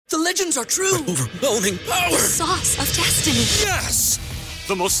The legends are true. Overwhelming power! Sauce of destiny. Yes!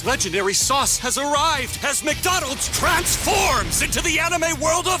 The most legendary sauce has arrived as McDonald's transforms into the anime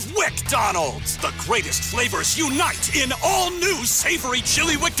world of WickDonald's. The greatest flavors unite in all new savory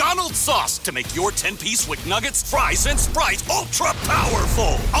chili McDonald's sauce to make your 10-piece Wick Nuggets, fries, and Sprite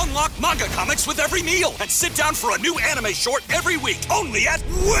ultra-powerful. Unlock manga comics with every meal and sit down for a new anime short every week only at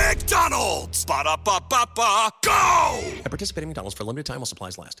WickDonald's. Ba-da-ba-ba-ba, go! At participating McDonald's for a limited time while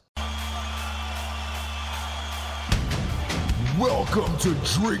supplies last. Welcome to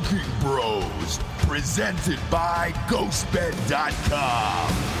Drinking Bros, presented by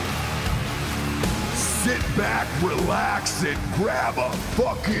GhostBed.com. Sit back, relax, and grab a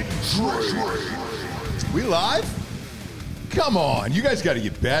fucking drink. We live? Come on, you guys got to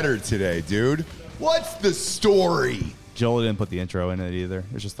get better today, dude. What's the story? Joel didn't put the intro in it either.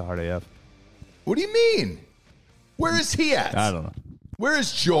 It's just the hard AF. What do you mean? Where is he at? I don't know. Where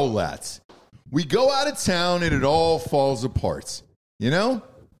is Joel at? We go out of town and it all falls apart. You know?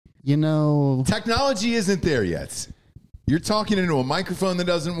 Technology isn't there yet. You're talking into a microphone that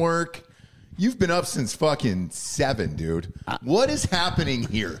doesn't work. You've been up since fucking 7, dude. What is happening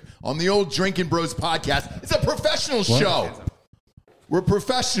here on the old Drinking Bros podcast? It's a professional show. We're a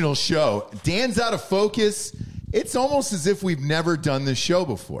professional show. Dan's out of focus. It's almost as if we've never done this show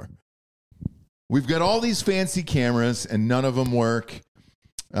before. We've got all these fancy cameras and none of them work.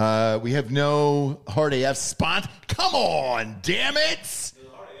 We have no hard AF spot. Come on, damn it.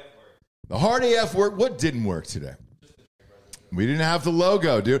 The hard AF work. What didn't work today? We didn't have the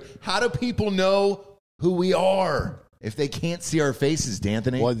logo, dude. How do people know who we are if they can't see our faces,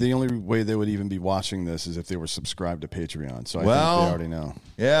 D'Anthony? Well, the only way they would even be watching this is if they were subscribed to Patreon. So I think they already know.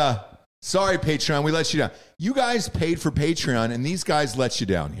 Yeah. Sorry, Patreon. We let you down. You guys paid for Patreon, and these guys let you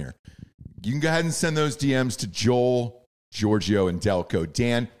down here. You can go ahead and send those DMs to Joel, Giorgio, and Delco.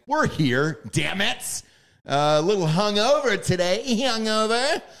 Dan, we're here. Damn it. A little hungover today.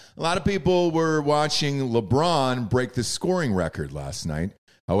 Hungover. A lot of people were watching LeBron break the scoring record last night.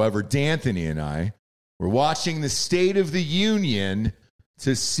 However, D'Anthony and I were watching the State of the Union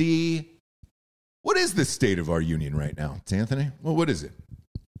to see what is the state of our union right now, D'Anthony? Well, what is it?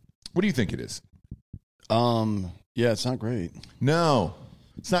 What do you think it is? Yeah, it's not great. No,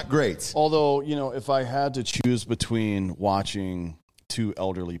 it's not great. Although, if I had to choose between watching two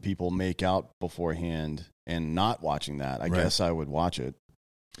elderly people make out beforehand and not watching that, I guess I would watch it.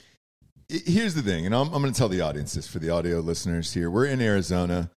 Here's the thing, and I'm going to tell the audience this for the audio listeners here. We're in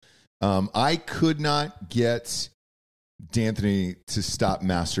Arizona. I could not get D'Anthony to stop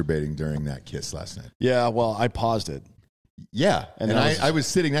masturbating during that kiss last night. Yeah, well, I paused it. Yeah, and I was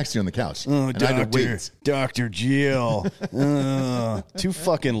sitting next to you on the couch. Oh, and Dr. Jill. Two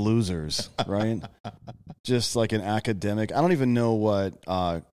fucking losers, right? Just like an academic. I don't even know what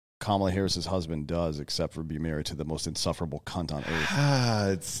Kamala Harris's husband does except for be married to the most insufferable cunt on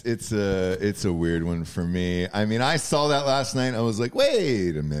earth. It's a weird one for me. I mean, I saw that last night. I was like,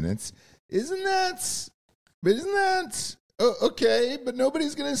 wait a minute. Isn't that okay? But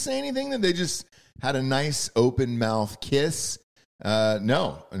nobody's going to say anything. That they just had a nice open mouth kiss.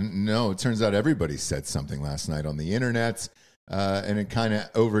 No. It turns out everybody said something last night on the internet. And it kind of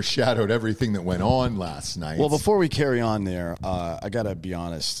overshadowed everything that went on last night. Well, before we carry on there, I got to be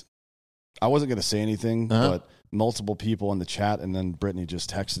honest. I wasn't going to say anything, but multiple people in the chat, and then Brittany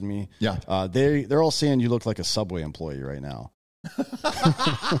just texted me. Yeah. They're all saying you look like a Subway employee right now.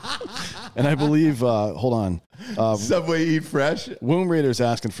 And I believe, hold on. Subway Eat Fresh? Womb Raider's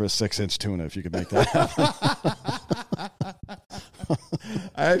asking for a 6-inch tuna if you could make that happen.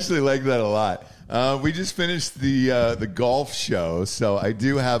 I actually like that a lot. We just finished the golf show, so I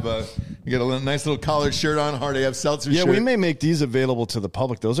do have a nice little collared shirt on, Hard AF Seltzer shirt. Yeah, we may make these available to the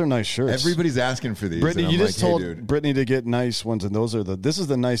public. Those are nice shirts. Everybody's asking for these. Brittany, you just told Brittany to get nice ones, and this is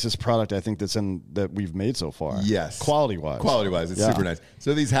the nicest product I think that we've made so far. Yes, quality wise, it's super nice.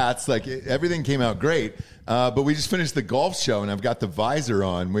 So these hats, everything came out great. But we just finished the golf show, and I've got the visor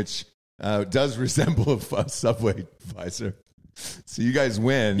on, which does resemble a Subway visor. So you guys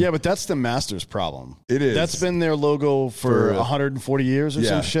win. Yeah, but that's the Masters problem. It is. That's been their logo for 140 years or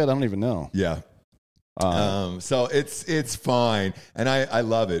some shit. I don't even know. Yeah. So it's fine. And I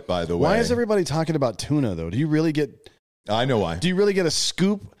love it, by the way. Why is everybody talking about tuna, though? Do you really get... I know why. Do you really get a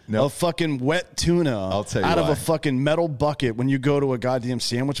scoop of fucking wet tuna I'll tell you out why. of a fucking metal bucket when you go to a goddamn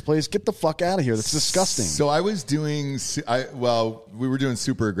sandwich place? Get the fuck out of here. That's disgusting. So I was doing... we were doing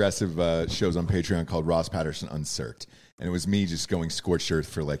super aggressive shows on Patreon called Ross Patterson Uncirced. And it was me just going scorched earth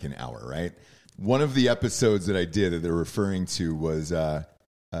for like an hour, right? One of the episodes that I did that they're referring to was how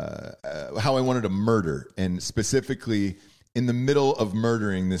I wanted to murder. And specifically, in the middle of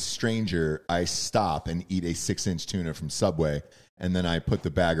murdering this stranger, I stop and eat a 6-inch tuna from Subway, and then I put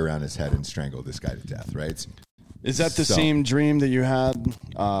the bag around his head and strangle this guy to death, right? Is that the same dream that you had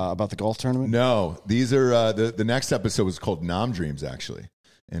about the golf tournament? No, these are the next episode was called Nam Dreams, actually,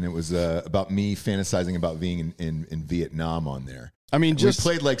 and it was about me fantasizing about being in Vietnam on there. I mean, we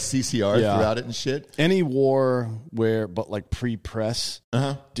played like CCR throughout it and shit. Any war but like pre-press.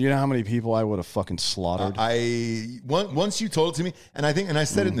 Do you know how many people I would have fucking slaughtered? Once you told it to me, and I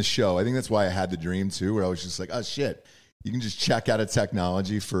said it in the show. I think that's why I had the dream too, where I was just like, oh shit. You can just check out of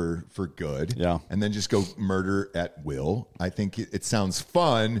technology for good, and then just go murder at will. I think it sounds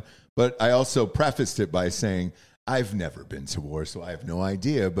fun, but I also prefaced it by saying I've never been to war, so I have no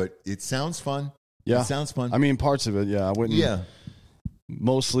idea. But it sounds fun. Yeah, it sounds fun. I mean, parts of it, I wouldn't. Yeah,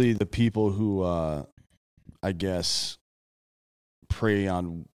 mostly the people who, I guess, prey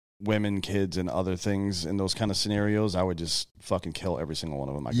on women, kids, and other things in those kind of scenarios, I would just fucking kill every single one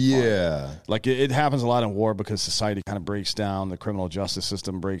of them. Yeah. Like it happens a lot in war because society kind of breaks down, the criminal justice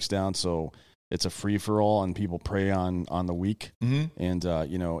system breaks down, so it's a free for all, and people prey on the weak. And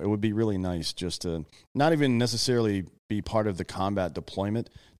it would be really nice just to not even necessarily be part of the combat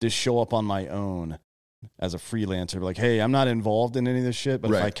deployment, just show up on my own as a freelancer, like, hey, I'm not involved in any of this shit, but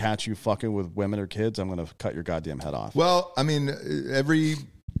if I catch you fucking with women or kids, I'm gonna cut your goddamn head off. Well, I mean,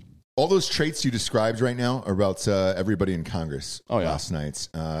 all those traits you described right now are about everybody in Congress last night.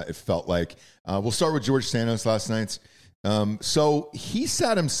 It felt like we'll start with George Santos last night. So he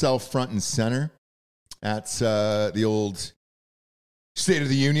sat himself front and center at the old State of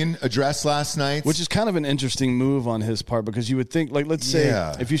the Union address last night, which is kind of an interesting move on his part, because you would think, like, let's say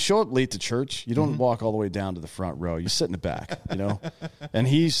if you show up late to church, you don't walk all the way down to the front row. You sit in the back, and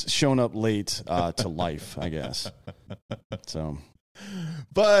he's shown up late to life, I guess. So.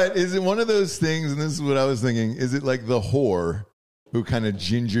 But is it one of those things, and this is what I was thinking, is it like the whore who kind of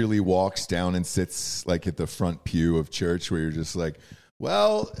gingerly walks down and sits like at the front pew of church, where you're just like,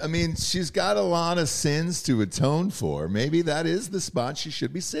 well, I mean, she's got a lot of sins to atone for. Maybe that is the spot she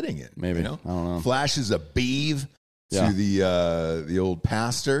should be sitting in. Maybe. I don't know. Flashes a beeve to the old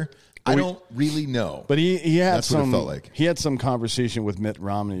pastor. I don't really know. But he had That's what it felt like. He had some conversation with Mitt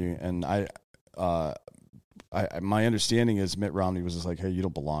Romney, and my understanding is Mitt Romney was just like, hey, you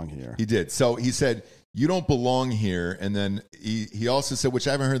don't belong here. He did. So he said, you don't belong here. And then he also said, which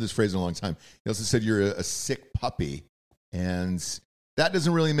I haven't heard this phrase in a long time, he also said, you're a sick puppy. And that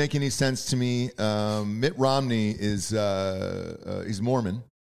doesn't really make any sense to me. Mitt Romney is he's Mormon.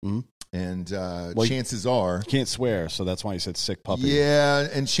 And chances are... You can't swear, so that's why he said sick puppy. Yeah,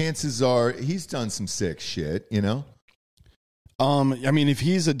 and chances are he's done some sick shit, I mean, if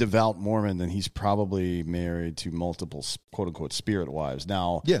he's a devout Mormon, then he's probably married to multiple quote unquote spirit wives.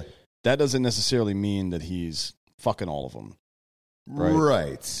 Now, that doesn't necessarily mean that he's fucking all of them.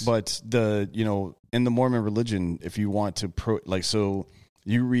 Right. But in the Mormon religion, if you want to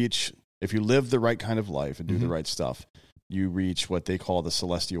if you live the right kind of life and do the right stuff, you reach what they call the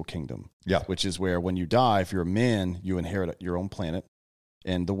celestial kingdom. Yeah. Which is where when you die, if you're a man, you inherit your own planet.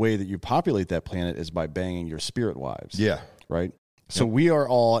 And the way that you populate that planet is by banging your spirit wives. Yeah. Right? So we are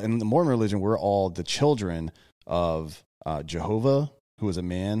all, in the Mormon religion, we're all the children of Jehovah, who is a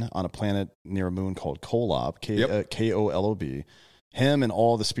man on a planet near a moon called Kolob, Kolob. Him and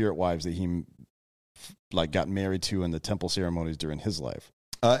all the spirit wives that he got married to in the temple ceremonies during his life.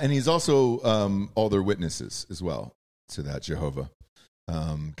 And he's also all their witnesses as well to that Jehovah,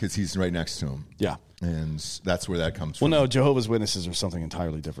 because he's right next to him. Yeah. And that's where that comes from. Well, no, Jehovah's Witnesses are something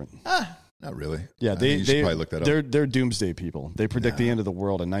entirely different. Not really. Yeah, you should probably look that up. They're doomsday people. They predict the end of the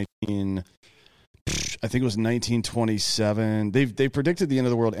world in I think it was 1927. They predicted the end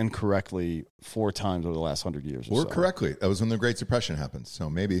of the world incorrectly 4 times over the last 100 years. Or correctly. That was when the Great Depression happened.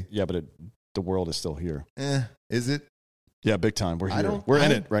 So maybe. Yeah, but the world is still here. Is it? Yeah, big time. We're here. We're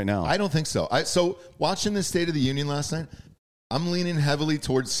in it right now. I don't think so. So watching the State of the Union last night, I'm leaning heavily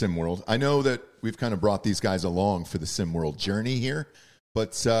towards SimWorld. I know that we've kind of brought these guys along for the SimWorld journey here.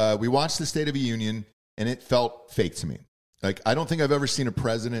 But we watched the State of the Union, and it felt fake to me. Like, I don't think I've ever seen a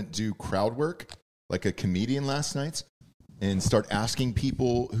president do crowd work like a comedian last night and start asking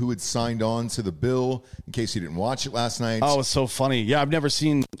people who had signed on to the bill, in case you didn't watch it last night. Oh, it's so funny. Yeah, I've never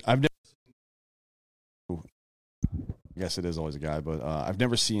seen I guess it is always a guy, but I've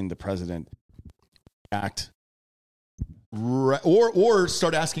never seen the president act. Right. Or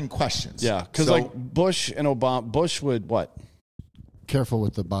start asking questions. Yeah, because like Bush and Obama, Bush would what? Careful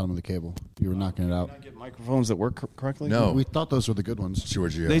with the bottom of the cable. You were knocking it out. Can I get microphones that work correctly? No. We thought those were the good ones.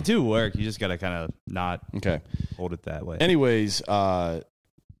 Giorgio. They do work. You just got to kind of not hold it that way. Anyways, I've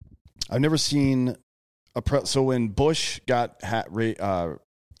never seen So when Bush got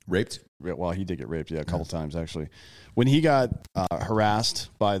Raped? well, he did get raped, a couple times actually. When he got harassed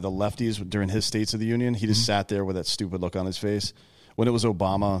by the lefties during his States of the Union, he just sat there with that stupid look on his face. When it was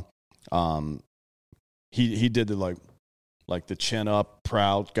Obama, he did the like the chin up,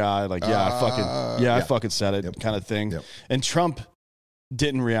 proud guy, I fucking said it kind of thing. Yep. And Trump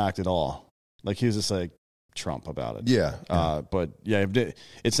didn't react at all. Like he was just like Trump about it. Yeah. But yeah,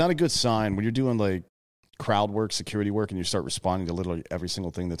 it's not a good sign when you're doing like crowd work, security work, and you start responding to literally every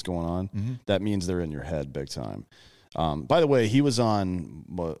single thing that's going on. Mm-hmm. That means they're in your head big time. By the way, he was on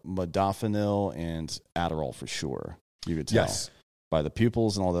modafinil and Adderall for sure. You could tell. Yes. By the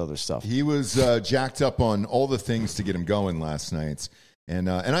pupils and all the other stuff. He was jacked up on all the things to get him going last night. And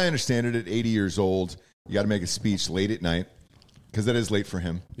I understand it at 80 years old. You got to make a speech late at night because that is late for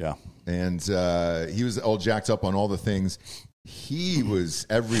him. Yeah. And he was all jacked up on all the things. He was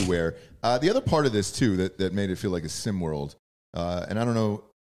everywhere. The other part of this, too, that made it feel like a sim world, and I don't know,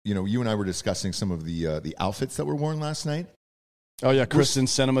 you and I were discussing some of the outfits that were worn last night. Oh, yeah, Kristen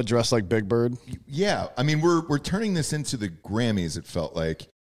Sinema dressed like Big Bird. Yeah, I mean, we're turning this into the Grammys, it felt like,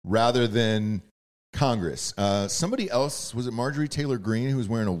 rather than Congress. Somebody else, was it Marjorie Taylor Greene, who was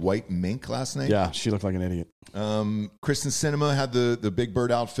wearing a white mink last night? Yeah, she looked like an idiot. Kristen Sinema had the Big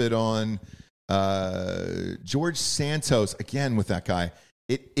Bird outfit on. George Santos, again with that guy.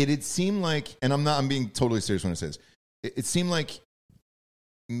 It seemed like, and I'm being totally serious when I say this, it seemed like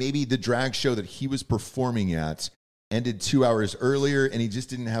maybe the drag show that he was performing at ended 2 hours earlier, and he just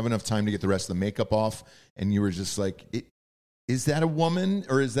didn't have enough time to get the rest of the makeup off, and you were just like, is that a woman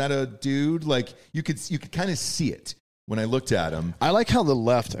or is that a dude? Like you could kind of see it when I looked at him. I like how the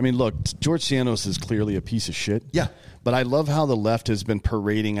left, I mean, look, George Santos is clearly a piece of shit. Yeah. But I love how the left has been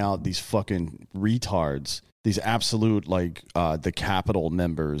parading out these fucking retards, these absolute, like, the Capitol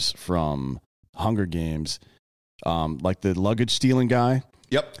members from Hunger Games, like the luggage stealing guy.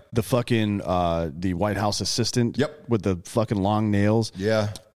 Yep. The fucking, the White House assistant. Yep. With the fucking long nails. Yeah.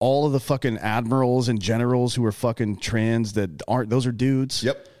 All of the fucking admirals and generals who are fucking trans that aren't, those are dudes.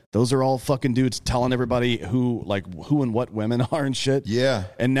 Yep. Those are all fucking dudes telling everybody who and what women are and shit. Yeah.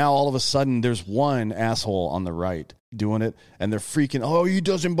 And now all of a sudden there's one asshole on the right doing it and they're freaking, oh, he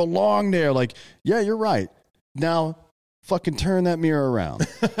doesn't belong there. Like, yeah, you're right. Now fucking turn that mirror around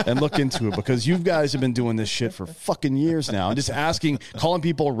and look into it because you guys have been doing this shit for fucking years now and just calling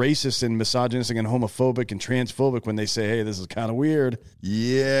people racist and misogynistic and homophobic and transphobic when they say, hey, this is kind of weird.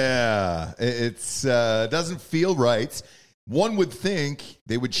 Yeah. It's doesn't feel right. One would think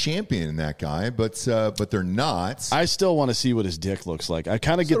they would champion that guy, but they're not. I still want to see what his dick looks like. I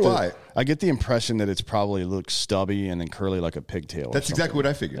kind of I get the impression that it's probably looks stubby and then curly like a pigtail. That's exactly what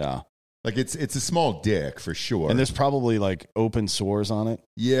I figured. Yeah. Like it's a small dick for sure. And there's probably like open sores on it.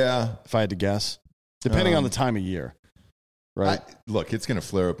 Yeah. If I had to guess. Depending on the time of year. Right? Look, it's going to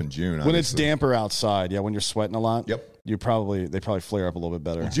flare up in June. When it's damper outside, yeah, when you're sweating a lot. Yep. They probably flare up a little bit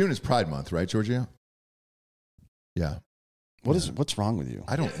better. Well, June is Pride Month, right, Giorgio? Yeah. What's wrong with you?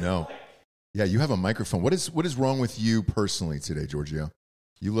 I don't know. Yeah, you have a microphone. What is wrong with you personally today, Giorgio?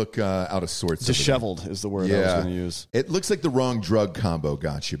 You look out of sorts. Disheveled is the word I was going to use. It looks like the wrong drug combo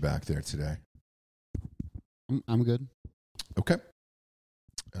got you back there today. I'm good. Okay.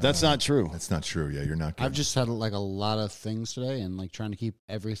 That's not true. That's not true. Yeah, you're not good. I've just had like a lot of things today, and like trying to keep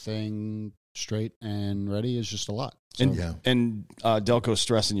everything straight and ready is just a lot. So, and Delco's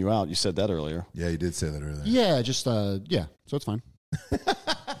stressing you out. You said that earlier. Yeah, you did say that earlier. Yeah, just so it's fine.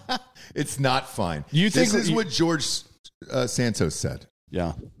 It's not fine. This is what George Santos said.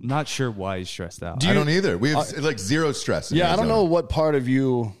 Yeah. Not sure why he's stressed out. I don't either. We have like zero stress. Yeah, I don't know what part of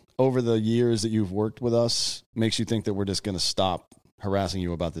you over the years that you've worked with us makes you think that we're just going to stop harassing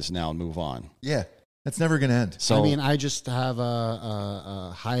you about this now and move on. Yeah, that's never going to end. So I mean, I just have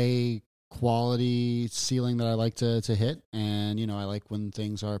a high quality ceiling that I like to hit, and I like when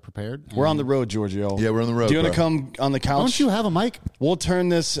things are prepared. We're on the road, Giorgio. Yeah, we're on the road. Do you want to come on the couch? Don't you have a mic? We'll turn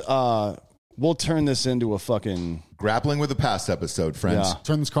this into a fucking grappling with the past episode, friends. Yeah.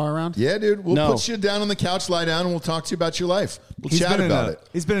 Turn this car around? Yeah, dude. We'll put you down on the couch, lie down, and we'll talk to you about your life. We'll chat about it.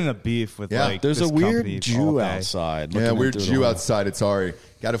 He's been in a beef with there's this a weird company Jew outside. Yeah, weird Jew outside. It's sorry.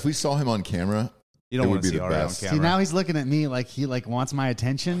 God, if we saw him on camera, you don't want to see the Ari on best. camera. See, now he's looking at me like he wants my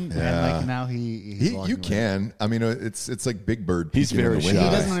attention, and like now he's you can. I mean, it's like Big Bird. He's very in the shy. window. He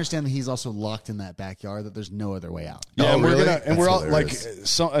doesn't understand that he's also locked in that backyard. That there's no other way out. Yeah, and really? we're all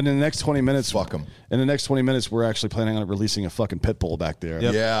hilarious. like, in the next 20 minutes. Fuck him. In the next 20 minutes, we're actually planning on releasing a fucking pit bull back there.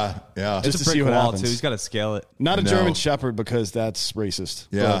 Yep. Yeah. Just It's to a see brick what wall happens. too. He's got to scale it. Not a No. German Shepherd because that's racist.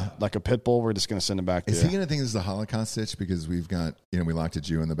 Yeah. But like a pit bull, we're just going to send him back there. Is he going to think this is a Holocaust stitch because we've got we locked a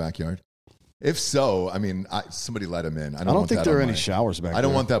Jew in the backyard? If so, I mean, somebody let him in. I don't want think that there on are any my- showers back there. I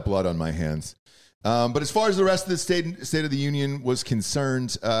don't want that blood on my hands. But as far as the rest of the State of the Union was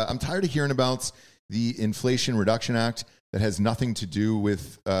concerned, I'm tired of hearing about the Inflation Reduction Act that has nothing to do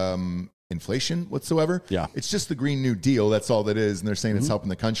with inflation whatsoever. Yeah. It's just the Green New Deal. That's all that is. And they're saying it's helping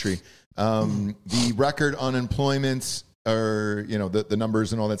the country. The record unemployment or, the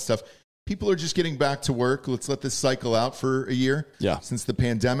numbers and all that stuff. People are just getting back to work. Let's let this cycle out for a year since the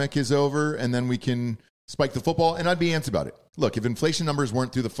pandemic is over, and then we can spike the football. And I'd be amped about it. Look, if inflation numbers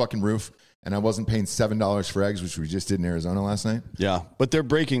weren't through the fucking roof and I wasn't paying $7 for eggs, which we just did in Arizona last night. Yeah, but they're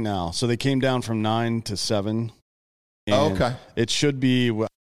breaking now. So they came down from 9 to 7. And okay. It should be,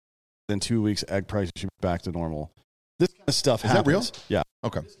 in 2 weeks, egg prices should be back to normal. This kind of stuff Is happens. that real? Yeah.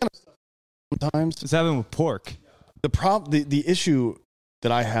 Okay. Sometimes. What's happening with pork? The issue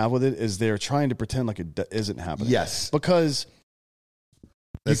that I have with it is they're trying to pretend like it isn't happening. Yes. Because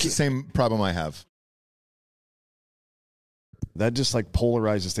that's the same problem I have. That just like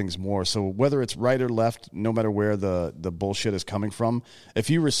polarizes things more. So whether it's right or left, no matter where the bullshit is coming from,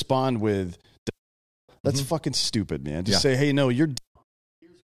 if you respond with, that's fucking stupid, man. Just say, hey, no,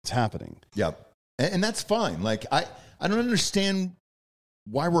 it's happening. Yeah. And that's fine. Like, I don't understand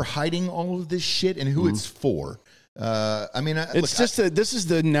why we're hiding all of this shit and who it's for. This is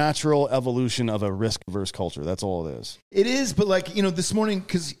the natural evolution of a risk-averse culture. That's all it is. It is, but this morning,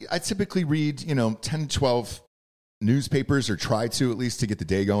 because I typically read, 10 to 12 newspapers, or try to at least, to get the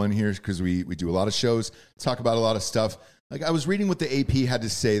day going here, because we do a lot of shows, talk about a lot of stuff. Like, I was reading what the AP had to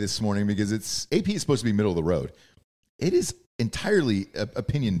say this morning, because AP is supposed to be middle of the road. It is entirely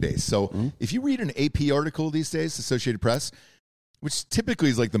opinion-based. So if you read an AP article these days, Associated Press, which typically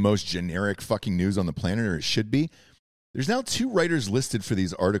is like the most generic fucking news on the planet, or it should be, there's now 2 writers listed for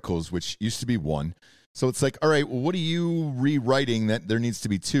these articles, which used to be 1. So it's like, all right, well, what are you rewriting that there needs to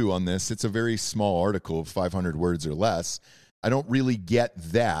be 2 on this? It's a very small article of 500 words or less. I don't really get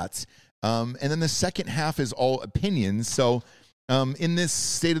that. And then the second half is all opinions. So in this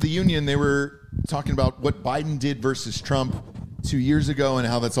State of the Union, they were talking about what Biden did versus Trump 2 years ago and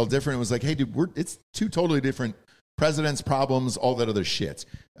how that's all different. It was like, hey, dude, it's 2 totally different president's problems, all that other shit.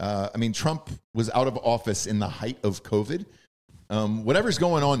 Trump was out of office in the height of COVID. Whatever's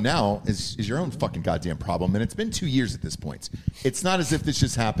going on now is your own fucking goddamn problem. And it's been 2 years at this point. It's not as if this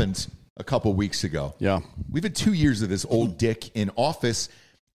just happened a couple weeks ago. Yeah. We've had 2 years of this old dick in office.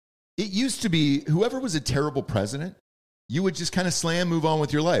 It used to be whoever was a terrible president, you would just kind of slam, move on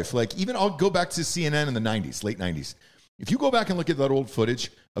with your life. Like, even I'll go back to CNN in the 90s, late 90s. If you go back and look at that old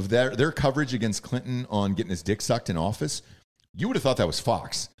footage of their coverage against Clinton on getting his dick sucked in office, you would have thought that was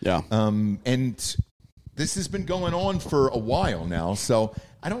Fox. Yeah. And this has been going on for a while now, so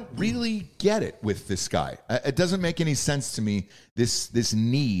I don't really get it with this guy. It doesn't make any sense to me, this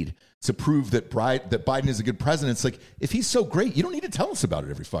need to prove that Biden is a good president. It's like, if he's so great, you don't need to tell us about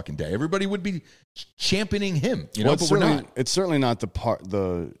it every fucking day. Everybody would be championing him, but we're not. It's certainly not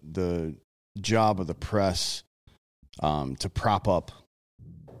the job of the press to prop up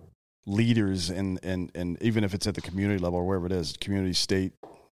leaders and even if it's at the community level or wherever it is, community, state,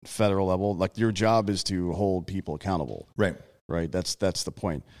 federal level, like, your job is to hold people accountable. Right. That's the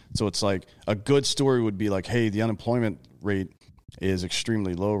point. So it's like, a good story would be like, hey, the unemployment rate is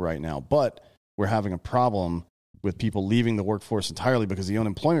extremely low right now, but we're having a problem with people leaving the workforce entirely because the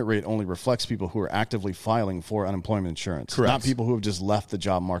unemployment rate only reflects people who are actively filing for unemployment insurance. Correct. Not people who have just left the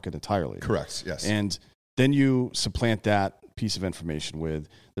job market entirely. Correct. Yes. And then you supplant that piece of information with,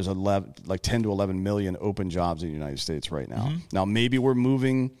 there's 10 to 11 million open jobs in the United States right now. Now, maybe we're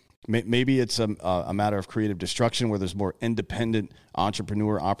moving, maybe it's a matter of creative destruction where there's more independent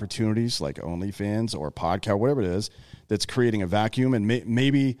entrepreneur opportunities like OnlyFans or podcast, whatever it is, that's creating a vacuum. And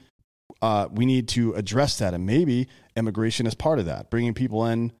maybe we need to address that. And maybe immigration is part of that, bringing people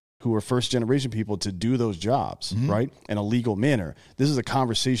in who are first-generation people to do those jobs, right, in a legal manner. This is a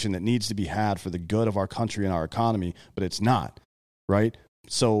conversation that needs to be had for the good of our country and our economy, but it's not, right?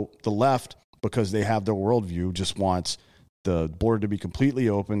 So the left, because they have their worldview, just wants the border to be completely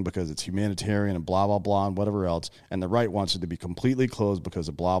open because it's humanitarian and blah, blah, blah, and whatever else, and the right wants it to be completely closed because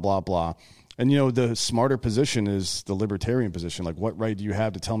of blah, blah, blah. And, the smarter position is the libertarian position. Like, what right do you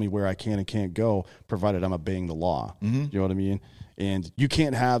have to tell me where I can and can't go, provided I'm obeying the law? You know what I mean? And you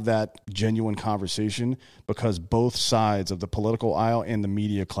can't have that genuine conversation because both sides of the political aisle and the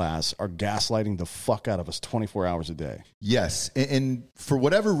media class are gaslighting the fuck out of us 24 hours a day. Yes. And for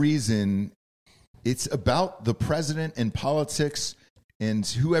whatever reason, it's about the president and politics and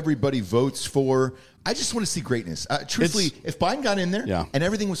who everybody votes for. I just want to see greatness. Truthfully, if Biden got in there and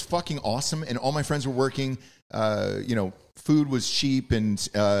everything was fucking awesome and all my friends were working, food was cheap and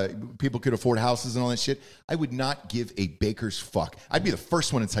people could afford houses and all that shit, I would not give a baker's fuck. I'd be the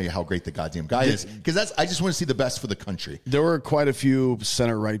first one to tell you how great the goddamn guy is, because I just want to see the best for the country. There were quite a few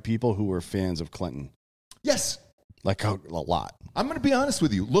center-right people who were fans of Clinton. Yes. Like a lot. I'm going to be honest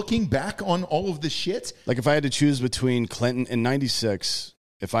with you. Looking back on all of this shit. Like if I had to choose between Clinton in 96,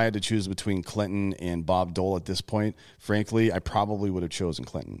 if I had to choose between Clinton and Bob Dole at this point, frankly, I probably would have chosen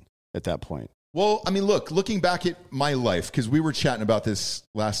Clinton at that point. Well, I mean, looking back at my life, because we were chatting about this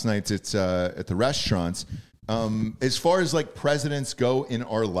last night at the restaurants, as far as like presidents go in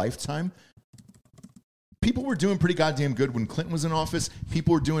our lifetime, people were doing pretty goddamn good when Clinton was in office.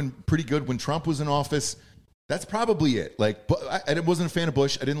 People were doing pretty good when Trump was in office. That's probably it. Like, I wasn't a fan of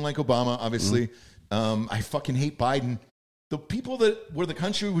Bush. I didn't like Obama, obviously. I fucking hate Biden. The people where the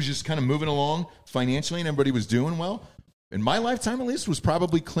country was just kind of moving along financially and everybody was doing well, in my lifetime at least, was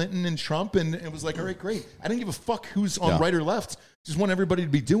probably Clinton and Trump. And it was like, all right, great. I didn't give a fuck who's on right or left. Just want everybody to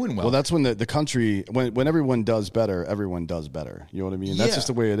be doing well. Well, that's when the country, when everyone does better, everyone does better. You know what I mean? That's just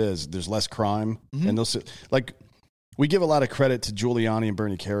the way it is. There's less crime. And those, like, we give a lot of credit to Giuliani and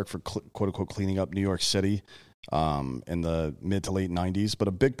Bernie Kerik for quote unquote cleaning up New York City in the mid to late 90s. But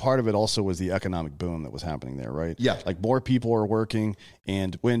a big part of it also was the economic boom that was happening there, right? Yeah. Like more people are working.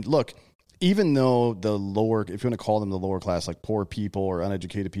 And even though the lower, if you want to call them the lower class, like poor people or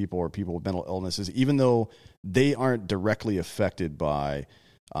uneducated people or people with mental illnesses, even though they aren't directly affected by,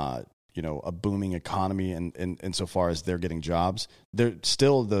 a booming economy and insofar as they're getting jobs, they're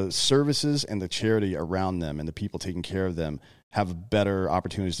still the services and the charity around them and the people taking care of them have better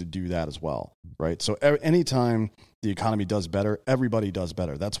opportunities to do that as well, right? So anytime the economy does better, everybody does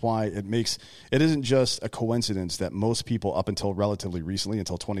better. That's why it isn't just a coincidence that most people up until relatively recently,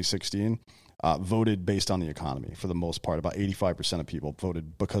 until 2016, voted based on the economy for the most part. About 85% of people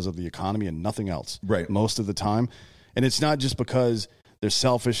voted because of the economy and nothing else. Right. Most of the time. And it's not just because they're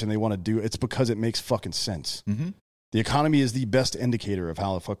selfish and they want to do it. It's because it makes fucking sense. Mm-hmm. The economy is the best indicator of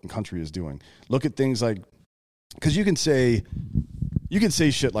how the fucking country is doing. Look at things like, because you can say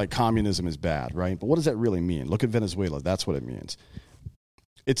shit like communism is bad, right? But what does that really mean? Look at Venezuela. That's what it means.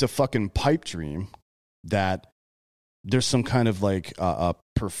 It's a fucking pipe dream that there's some kind of like a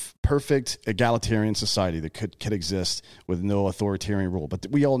perfect egalitarian society that could exist with no authoritarian rule. But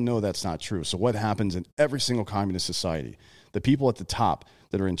we all know that's not true. So what happens in every single communist society? The people at the top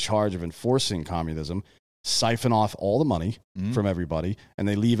that are in charge of enforcing communism siphon off all the money from everybody, and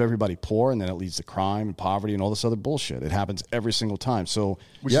they leave everybody poor, and then it leads to crime and poverty and all this other bullshit. It happens every single time. So,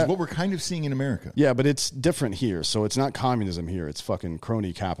 which is what we're kind of seeing in America. Yeah, but it's different here. So it's not communism here. It's fucking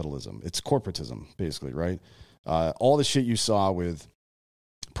crony capitalism. It's corporatism, basically, right? All the shit you saw with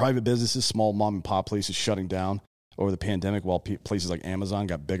private businesses, small mom and pop places shutting down over the pandemic while places like Amazon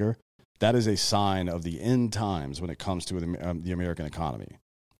got bigger, that is a sign of the end times when it comes to the American economy,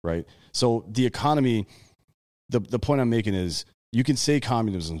 right? So the economy... The point I'm making is you can say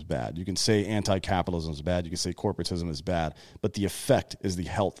communism is bad. You can say anti-capitalism is bad. You can say corporatism is bad. But the effect is the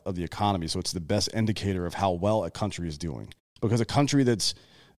health of the economy. So it's the best indicator of how well a country is doing. Because a country that's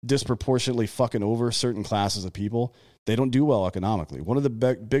disproportionately fucking over certain classes of people, they don't do well economically. One of the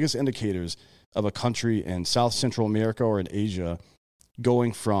biggest indicators of a country in South Central America or in Asia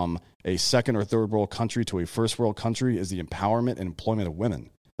going from a second or third world country to a first world country is the empowerment and employment of women.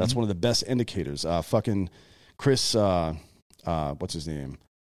 That's one of the best indicators. Chris, what's his name?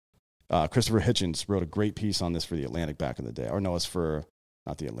 Christopher Hitchens wrote a great piece on this for The Atlantic back in the day. Or no, it's for,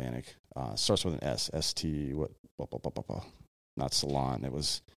 not The Atlantic. Starts with an S, S-T, not Salon. It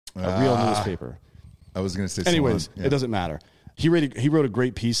was a real newspaper. I was going to say Anyways, Salon. Yeah. It doesn't matter. He wrote a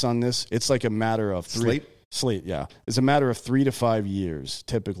great piece on this. It's like a matter of Slate, yeah. It's a matter of 3 to 5 years,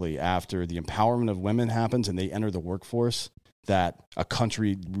 typically, after the empowerment of women happens and they enter the workforce, that a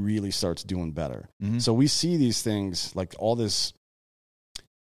country really starts doing better. Mm-hmm. So we see these things like all this.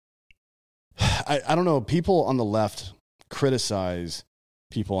 I don't know. People on the left criticize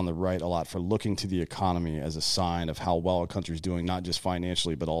people on the right a lot for looking to the economy as a sign of how well a country's doing, not just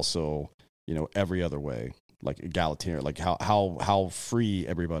financially, but also, every other way, like egalitarian, like how free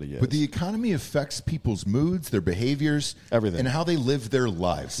everybody is. But the economy affects people's moods, their behaviors, everything, and how they live their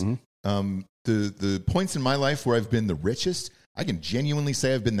lives. Mm-hmm. The points in my life where I've been the richest, I can genuinely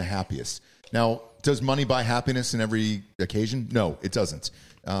say I've been the happiest. Now, does money buy happiness in every occasion? No, it doesn't.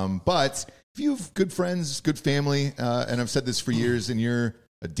 But if you have good friends, good family, and I've said this for years, and you're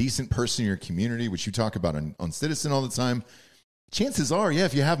a decent person in your community, which you talk about on Citizen all the time, chances are,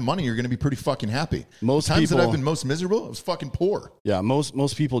 if you have money, you're going to be pretty fucking happy. Most times that I've been most miserable, I was fucking poor. Yeah,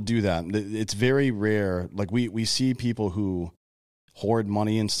 most people do that. It's very rare. Like we see people who hoard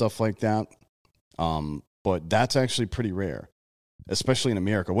money and stuff like that. but that's actually pretty rare, especially in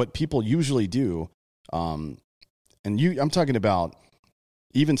America. What people usually do, I'm talking about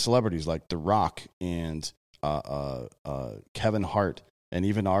even celebrities like The Rock and Kevin Hart, and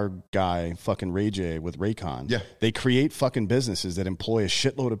even our guy fucking Ray J with Raycon. Yeah. They create fucking businesses that employ a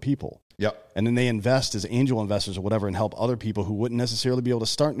shitload of people. Yep. And then they invest as angel investors or whatever and help other people who wouldn't necessarily be able to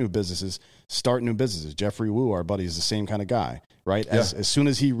start new businesses. Jeffrey Wu, our buddy, is the same kind of guy, right? As soon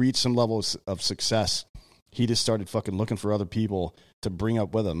as he reached some level of success, he just started fucking looking for other people to bring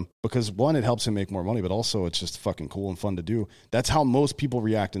up with him because, one, it helps him make more money, but also it's just fucking cool and fun to do. That's how most people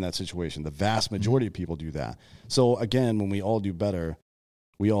react in that situation. The vast majority of people do that. So, again, when we all do better,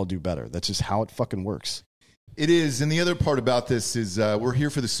 we all do better. That's just how it fucking works. It is. And the other part about this is we're here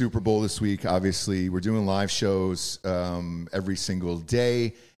for the Super Bowl this week. Obviously, we're doing live shows every single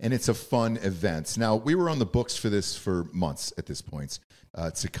day, and it's a fun event. Now, we were on the books for this for months at this point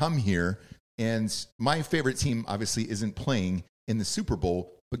to come here. And my favorite team, obviously, isn't playing in the Super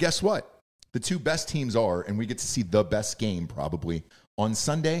Bowl. But guess what? The two best teams are, and we get to see the best game probably on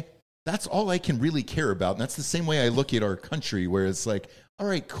Sunday. That's all I can really care about. And that's the same way I look at our country, where it's like, all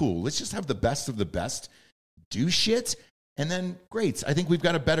right, cool. Let's just have the best of the best do shit. And then, great. I think we've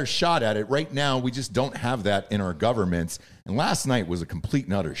got a better shot at it. Right now, we just don't have that in our government. And last night was a complete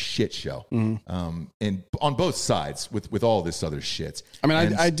and utter shit show. Mm-hmm. And on both sides with all this other shit. I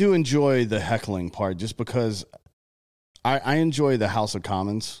mean, I do enjoy the heckling part just because I enjoy the House of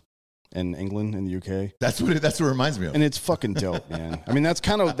Commons in England, in the UK. That's what it reminds me of. And it's fucking dope, man. I mean, that's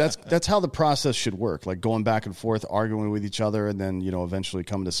how the process should work. Like going back and forth, arguing with each other, and then, eventually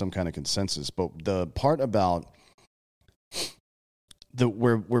come to some kind of consensus. But the part about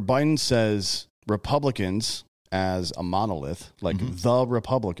where Biden says Republicans as a monolith, like the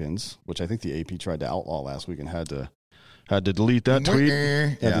Republicans, which I think the AP tried to outlaw last week and had to delete that tweet.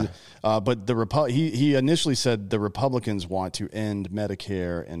 Yeah. But he initially said the Republicans want to end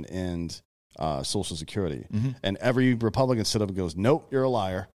Medicare and end Social Security. Mm-hmm. And every Republican stood up and goes, nope, you're a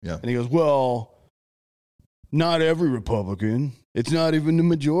liar. Yeah. And he goes, well, not every Republican. It's not even the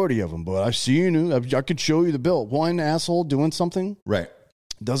majority of them, but I've seen it. I could show you the bill. One asshole doing something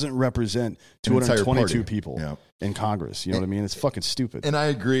doesn't represent 222 people in Congress. You know what I mean? It's fucking stupid. And I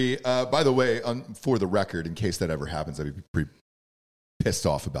agree. By the way, for the record, in case that ever happens, I'd be pretty pissed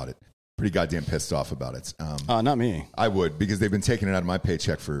off about it. Pretty goddamn pissed off about it. Not me. I would, because they've been taking it out of my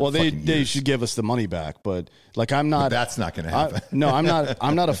paycheck for they years. should give us the money back, but like I'm not. But that's not going to happen. No, I'm not.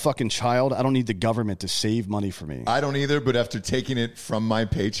 I'm not a fucking child. I don't need the government to save money for me. I don't either. But after taking it from my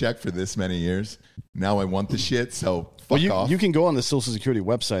paycheck for this many years, now I want the shit. So fuck off. You can go on the Social Security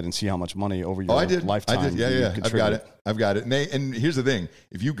website and see how much money over your lifetime. I did. Yeah. I've got it. And here's the thing: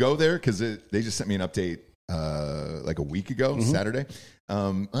 if you go there, because they just sent me an update like a week ago, Saturday.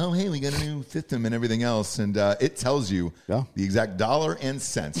 Hey, we got a new system and everything else. And it tells you the exact dollar and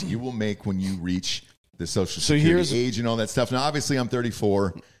cents you will make when you reach the Social Security age and all that stuff. Now, obviously, I'm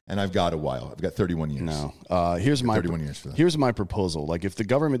 34 and I've got a while. I've got 31 years. No. Here's my 31 years for that. Here's my proposal. Like, if the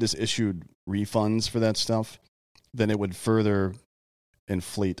government has issued refunds for that stuff, then it would further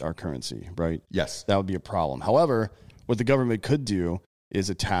inflate our currency, right? Yes. That would be a problem. However, what the government could do is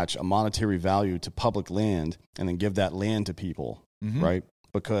attach a monetary value to public land and then give that land to people. Right?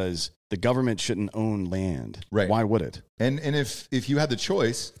 Because the government shouldn't own land. Right. Why would it? And if you had the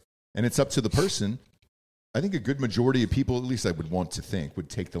choice and it's up to the person, I think a good majority of people, at least I would want to think,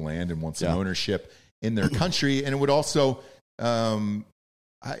 would take the land and want some ownership in their country. And it would also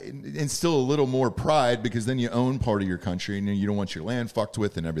instill a little more pride, because then you own part of your country and you don't want your land fucked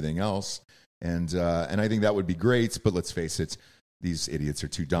with and everything else. And I think that would be great. But let's face it, these idiots are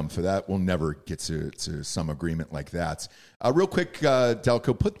too dumb for that. We'll never get to some agreement like that. Real quick,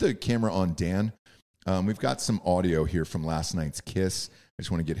 Delco, put the camera on Dan. We've got some audio here from last night's Kiss. I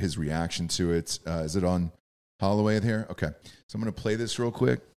just want to get his reaction to it. Is it on Holloway here? Okay. So I'm going to play this real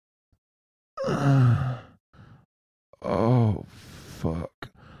quick. Oh, fuck.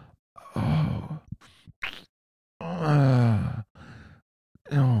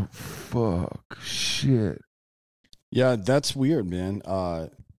 Oh, fuck. Shit. Yeah, that's weird, man.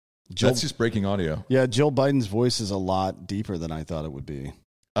 That's just breaking audio. Yeah, Joe Biden's voice is a lot deeper than I thought it would be.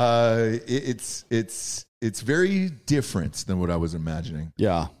 It's very different than what I was imagining.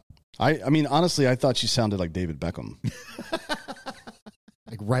 Yeah. I mean, honestly, I thought she sounded like David Beckham.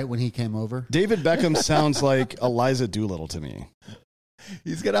 Like right when he came over? David Beckham sounds like Eliza Doolittle to me.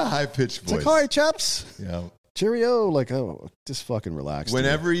 He's got a high-pitched voice. It's like, all right, chaps. Yeah. Cheerio. Like, oh, just fucking relax. When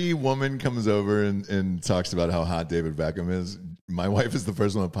every woman comes over and talks about how hot David Beckham is, my wife is the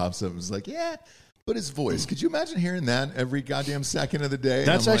first one that pops up and is like, yeah, but his voice. Could you imagine hearing that every goddamn second of the day?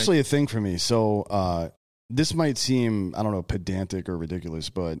 That's actually a thing for me. So this might seem, I don't know, pedantic or ridiculous,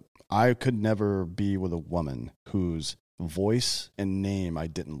 but I could never be with a woman whose voice and name I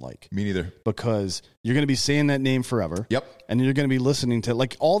didn't like. Me neither. Because you're going to be saying that name forever. Yep. And you're going to be listening to,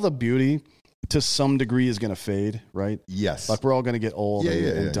 like, all the beauty to some degree is going to fade, right? Yes. Like, we're all going to get old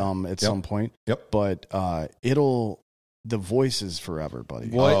and dumb at some point. Yep. But the voice is forever, buddy.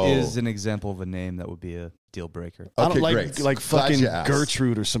 What is an example of a name that would be a deal breaker? I don't great. like Glad fucking you asked.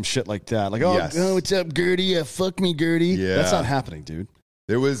 Gertrude or some shit like that. Like, Yes. what's up, Gertie? Yeah, fuck me, Gertie. Yeah. That's not happening, dude.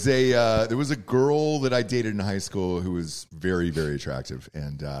 There was a girl that I dated in high school who was very, very attractive,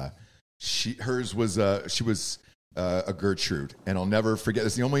 and she was a Gertrude, and I'll never forget.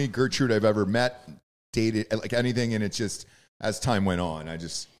 It's the only Gertrude I've ever met, dated, like anything, and it just, as time went on,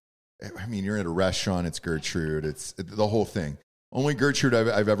 you're at a restaurant, it's Gertrude, it's the whole thing. Only Gertrude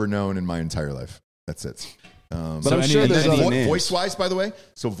I've ever known in my entire life. That's it. But I'm sure there's other names. Voice-wise, by the way,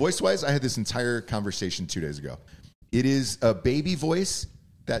 voice-wise, I had this entire conversation 2 days ago. It is a baby voice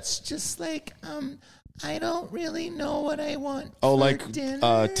that's just like, I don't really know what I want. Oh, for like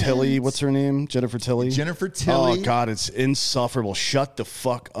dinner. Tilly, what's her name? Jennifer Tilly? Jennifer Tilly. Oh, God, it's insufferable. Shut the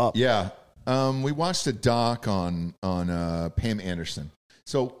fuck up. Yeah. We watched a doc on Pam Anderson.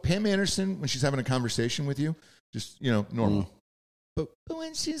 So Pam Anderson, when she's having a conversation with you, just, normal. But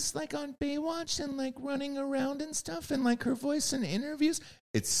when she's like on Baywatch and like running around and stuff and like her voice in interviews,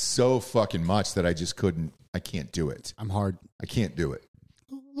 it's so fucking much that I can't do it. I'm hard. I can't do it.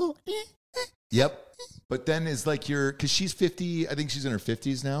 Yep. But then is like because she's 50, I think she's in her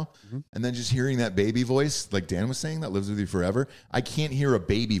 50s now. Mm-hmm. And then just hearing that baby voice, like Dan was saying, that lives with you forever. I can't hear a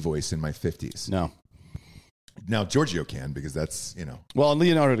baby voice in my 50s. No. Now, Giorgio can, because that's, Well, and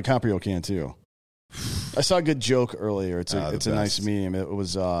Leonardo DiCaprio can too. I saw a good joke earlier. It's a nice meme. It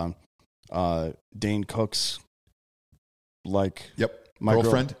was Dane Cook's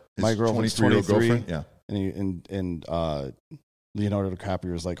girlfriend. My girlfriend's 23-year-old 23. girlfriend. Yeah. And Leonardo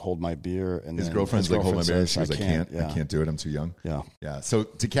DiCaprio is like, hold my beer, and his then girlfand's like, hold my beer. says, She was, I can't do it. I'm too young. Yeah. Yeah. So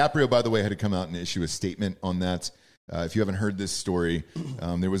DiCaprio, by the way, had to come out and issue a statement on that. If you haven't heard this story,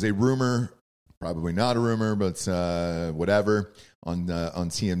 there was a rumor, probably not a rumor, but whatever, on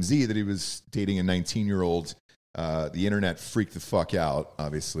TMZ that he was dating a 19-year-old. The internet freaked the fuck out,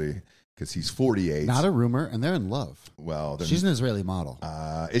 obviously, because he's 48. Not a rumor, and they're in love. Well, she's an Israeli model.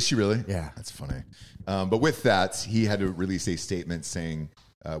 Is she really? Yeah. That's funny. But with that, he had to release a statement saying,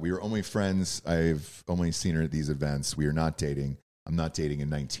 we were only friends. I've only seen her at these events. We are not dating. I'm not dating a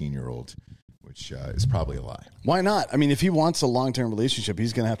 19-year-old, which is probably a lie. Why not? I mean, if he wants a long-term relationship,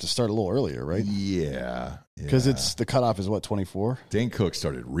 he's going to have to start a little earlier, right? Yeah. Because it's the cutoff is what, 24? Dane Cook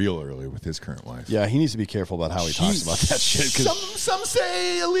started real early with his current wife. Yeah, he needs to be careful about how he talks about that shit. Some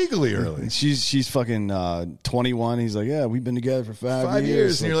say illegally early. She's fucking 21. He's like, yeah, we've been together for 5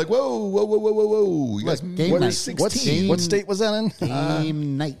 years. And you're like, whoa. You guys, game night. 16. What state was that in?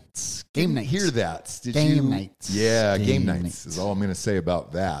 Game nights. Game nights. Hear that? Did game you? nights. Yeah, game nights nights is all I'm going to say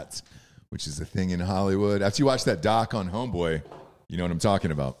about that, which is a thing in Hollywood. After you watch that doc on Homeboy, you know what I'm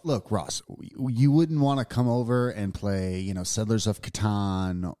talking about. Look, Ross, you wouldn't want to come over and play, Settlers of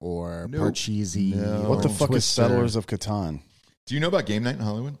Catan or Parcheesi. No. What the fuck is Twister. Settlers of Catan? Do you know about game night in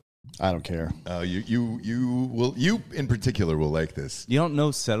Hollywood? I don't care. You in particular will like this. You don't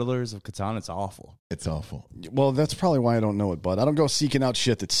know Settlers of Catan? It's awful. It's awful. Well, that's probably why I don't know it, bud. I don't go seeking out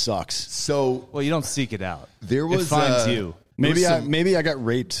shit that sucks. So Well, you don't seek it out. there was It finds you. Maybe I got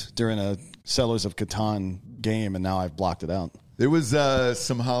raped during a Settlers of Catan game, and now I've blocked it out. There was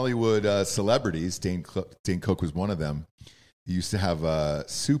some Hollywood celebrities. Dane Cook was one of them. He used to have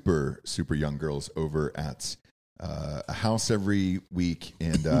super young girls over at a house every week,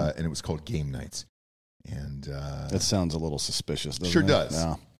 and it was called Game Night. And That sounds a little suspicious, doesn't sure it? does.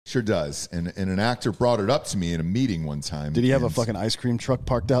 Yeah. Sure does. And an actor brought it up to me in a meeting one time. Did he have a and- fucking ice cream truck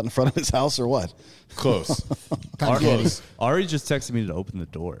parked out in front of his house or what? Close. Ari just texted me to open the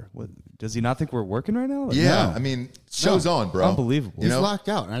door. What, does he not think we're working right now? Like, Yeah, no. I mean, show's on, bro. Unbelievable. He's locked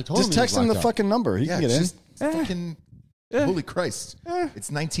out, and I told Just him text him the fucking number. He Yeah, can get it's in. just fucking. Holy Christ! It's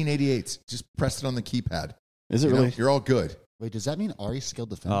 1988. Just press it on the keypad. Is it You know, really? you're all good. Wait, does that mean Ari's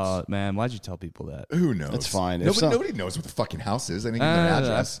skilled defense? Man, why'd you tell people that? Who knows? That's fine. If Nobody knows what the fucking house is. I think their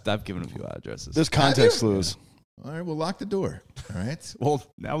address. I've given a few addresses. There's context clues. All right, we'll lock the door. All right. Well,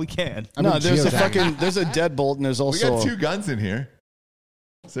 now we can. No, there's a geotagging. there's a deadbolt and there's We also got 2 guns in here,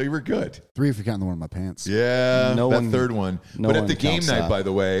 so you were good. 3 if you're counting the one in my pants. Yeah, No that one- third one. no But one at the game counts night, that. by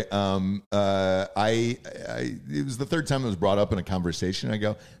the way, it was the third time it was brought up in a conversation. I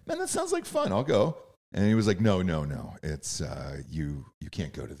go, man, that sounds like fun. I'll go. And he was like, no. It's you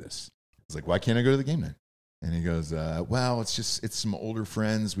can't go to this. I was like, why can't I go to the game night? And he goes, well, it's some older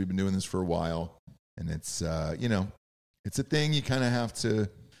friends. We've been doing this for a while. and it's it's a thing you kind of have to.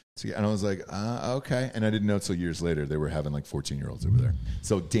 And I was like, okay. And I didn't know until years later they were having like 14-year-olds over there.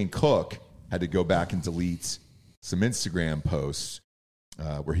 So Dane Cook had to go back and delete some Instagram posts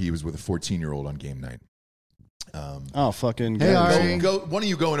where he was with a 14-year-old on game night. Fucking Hey, Ari. Go. One of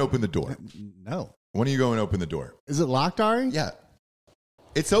you go and open the door. No. One of you go and open the door. Is it locked, Ari? Yeah.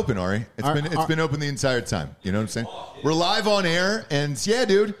 It's open, Ari. It's been open the entire time. You know what I'm saying? We're live on air, and yeah,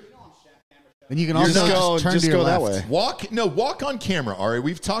 dude. And you can also turn to your that left. way. Walk on camera, Ari.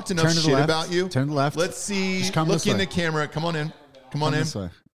 We've talked enough Turn to the shit left. about you. Turn to the left. Let's see. Just come Look this in way. the camera. Come on in. Come on in. This way.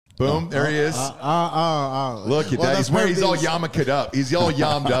 Boom. There he is. Look at that. He's all yarmulked up. He's all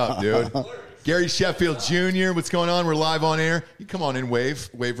yammed up, dude. Gary Sheffield Jr., what's going on? We're live on air. You come on in, wave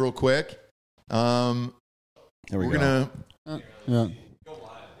real quick. There we We're go. gonna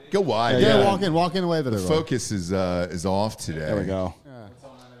go wide. Yeah, walk in and wave at The everyone. focus is off today. There we go.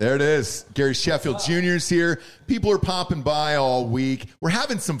 There it is. Gary Sheffield Jr. is here. People are popping by all week. We're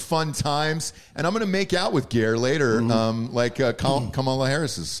having some fun times, and I'm going to make out with Gary later, like Kamala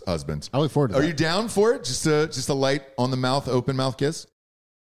Harris's husband. I look forward to Are that. you down for it? Just a light on the mouth, open mouth kiss?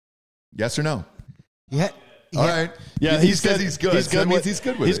 Yes or no? Yeah. All right. Yeah, he says he's good. He's So good that means with, he's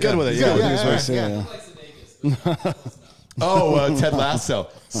good with he's it. good with it. Yeah, Yeah, that's what I say, Ted Lasso.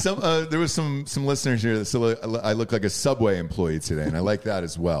 There was some listeners here that said I look like a Subway employee today, and I like that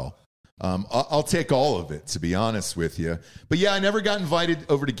as well. I'll take all of it, to be honest with you. But yeah, I never got invited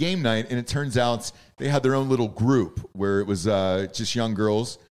over to game night, and it turns out they had their own little group where it was just young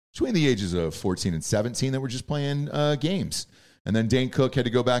girls between the ages of 14 and 17 that were just playing games. And then Dane Cook had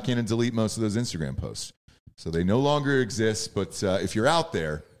to go back in and delete most of those Instagram posts. So they no longer exist, but if you're out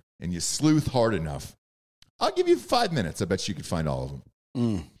there and you sleuth hard enough, I'll give you 5 minutes. I bet you could find all of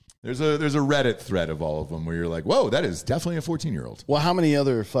them. There's a Reddit thread of all of them where you're like, whoa, that is definitely a 14-year-old. Well, how many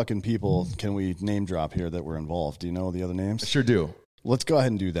other fucking people can we name drop here that were involved? Do you know the other names? I sure do. Let's go ahead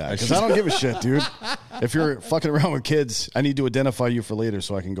and do that because I don't give a shit, dude. If you're fucking around with kids, I need to identify you for later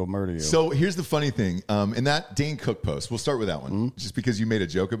so I can go murder you. So here's the funny thing. In that Dane Cook post, we'll start with that one, just because you made a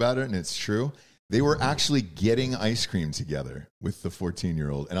joke about it and it's true. They were actually getting ice cream together with the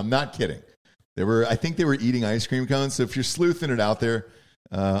 14-year-old. And I'm not kidding. I think they were eating ice cream cones. So if you're sleuthing it out there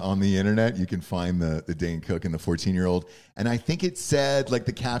on the internet, you can find the Dane Cook and the 14-year-old. And I think it said, like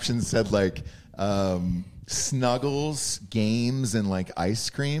the caption said, like, snuggles, games, and like ice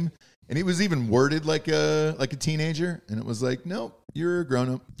cream. And it was even worded like a teenager. And it was like, no, you're a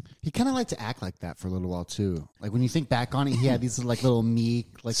grown-up. He kind of liked to act like that for a little while too. Like when you think back on it, he had these like little meek,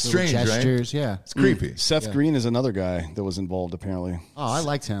 like Strange, little gestures. right? Yeah. It's creepy. Seth Green is another guy that was involved apparently. Oh, I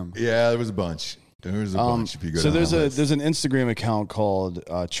liked him. Yeah, there was a bunch. There was a bunch. If you go So down the list. there's an Instagram account called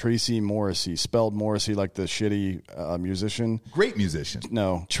Tracy Morrissey, spelled Morrissey like the shitty musician. Great musician.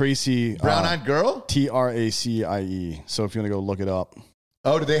 No, Tracy Brown-eyed girl? TRACIE. So if you want to go look it up,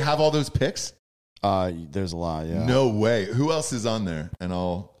 Oh, do they have all those pics? there's a lot. Yeah. No way. Who else is on there? And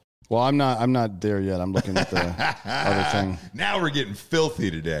Well, I'm not there yet. I'm looking at the other thing. now we're getting filthy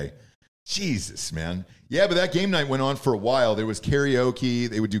today. Jesus, man. Yeah, but that game night went on for a while. There was karaoke.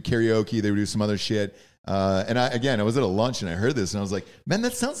 They would do karaoke. They would do some other shit. And I was at a lunch and I heard this and I was like, man,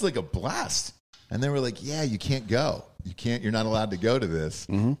 that sounds like a blast. And they were like, yeah, you can't go. You're not allowed to go to this.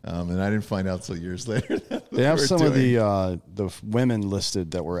 And I didn't find out till years later. They have some of the women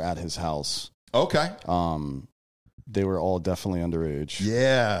listed that were at his house. Okay. They were all definitely underage.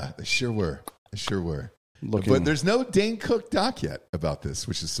 Yeah, they sure were. But there's no Dane Cook doc yet about this,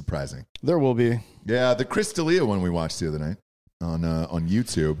 which is surprising. There will be. Yeah, the Chris D'Elia one we watched the other night on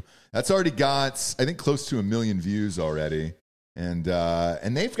YouTube. That's already got, I think, close to 1 million views already, and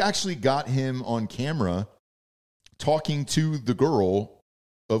they've actually got him on camera talking to the girl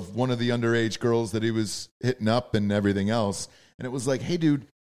of one of the underage girls that he was hitting up and everything else. And it was like, hey, dude,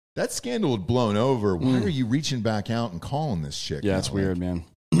 that scandal had blown over. Why are you reaching back out and calling this chick? Yeah, it's weird, man.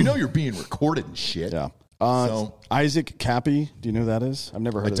 We know you're being recorded and shit. Yeah. Isaac Cappy, do you know who that is? I've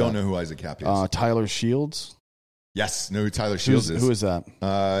never heard of that. I don't know who Isaac Cappy is. Tyler Shields. Yes, know who Tyler Shields is. Who is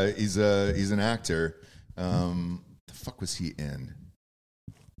that? He's an actor. The fuck was he in?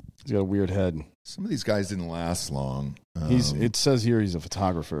 He's got a weird head. Some of these guys didn't last long. It says here he's a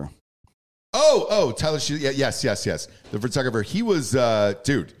photographer. Tyler Shields. Yeah, yes. The photographer. He was,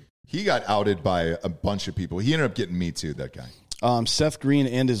 dude, he got outed by a bunch of people. He ended up getting Me Too, that guy. Seth Green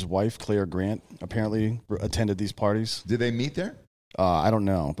and his wife, Claire Grant, apparently attended these parties. Did they meet there? I don't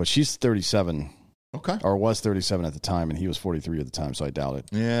know, but she's 37. Okay. Or was 37 at the time, and he was 43 at the time, so I doubt it.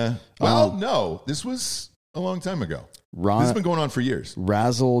 Yeah. Well, no. This was a long time ago. Ron, This has been going on for years.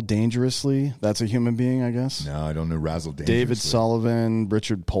 Razzle Dangerously. That's a human being, I guess. No, I don't know Razzle Dangerously. David Sullivan,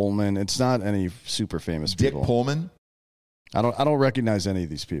 Richard Pullman. It's not any super famous Dick people. Pullman? I don't recognize any of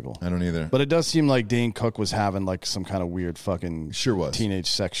these people. I don't either. But it does seem like Dane Cook was having like some kind of weird fucking Sure was. teenage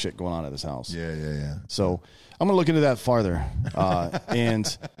sex shit going on at his house. Yeah. So I'm going to look into that farther.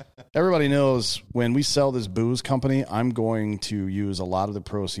 And everybody knows when we sell this booze company, I'm going to use a lot of the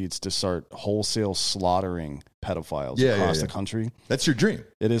proceeds to start wholesale slaughtering pedophiles across the country. That's your dream.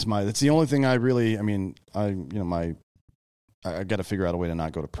 It's the only thing I really, I got to figure out a way to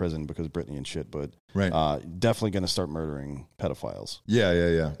not go to prison because of Britney and shit, but definitely going to start murdering pedophiles.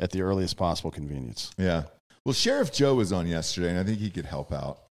 Yeah. At the earliest possible convenience. Yeah. Well, Sheriff Joe was on yesterday, and I think he could help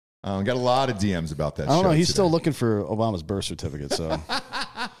out. Got a lot of DMs about that. I don't know. He's today. still looking for Obama's birth certificate. So,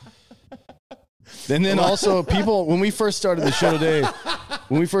 and then also people when we first started the show today,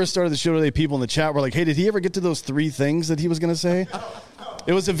 people in the chat were like, "Hey, did he ever get to those 3 things that he was going to say?"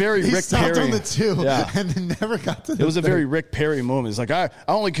 It was a very He Rick stopped Perry. on the 2 Yeah. and then never got to the It was a third. very Rick Perry moment. It's like I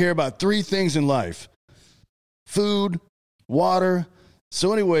only care about 3 things in life: food, water.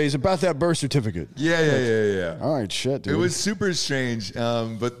 So, anyways, about that birth certificate. Yeah. All right, shit, dude. It was super strange,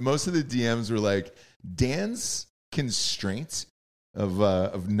 but most of the DMs were like, Dan's constraint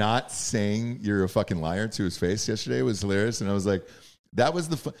of not saying you're a fucking liar to his face yesterday was hilarious. And I was like, that was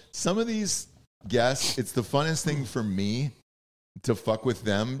some of these guests, it's the funnest thing for me to fuck with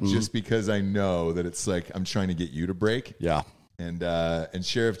them just because I know that it's like I'm trying to get you to break. Yeah. And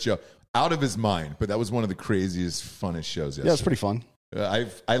Sheriff Joe, out of his mind, but that was one of the craziest, funnest shows yesterday. Yeah, it's pretty fun.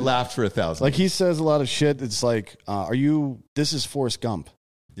 I laughed for 1,000. Like he says a lot of shit. It's like, this is Forrest Gump.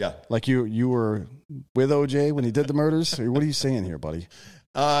 Yeah. Like you were with OJ when he did the murders? Or what are you saying here, buddy?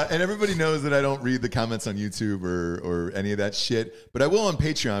 And everybody knows that I don't read the comments on YouTube or any of that shit, but I will on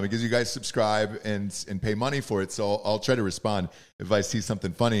Patreon because you guys subscribe and pay money for it. So I'll try to respond if I see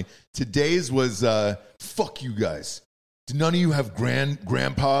something funny. Today's was, fuck you guys. Do none of you have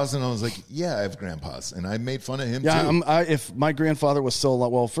grandpas? And I was like, yeah, I have grandpas. And I made fun of him too. If my grandfather was still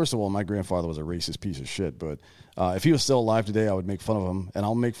alive, well, first of all, my grandfather was a racist piece of shit, but if he was still alive today, I would make fun of him, and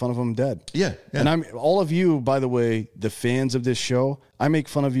I'll make fun of him dead. Yeah. And all of you, by the way, the fans of this show, I make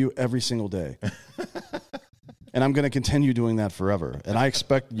fun of you every single day. And I'm going to continue doing that forever. And I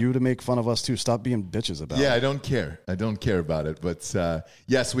expect you to make fun of us too. Stop being bitches about it. Yeah, I don't care. I don't care about it. But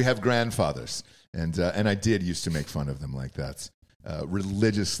yes, we have grandfathers. And I did used to make fun of them like that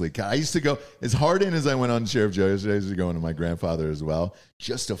religiously. I used to go, as hard in as I went on Sheriff Joe yesterday, I used to go into my grandfather as well,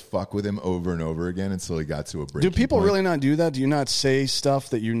 just to fuck with him over and over again until he got to a break. Do people really not do that? Do you not say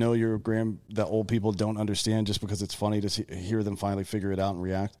stuff that you know that old people don't understand just because it's funny to hear them finally figure it out and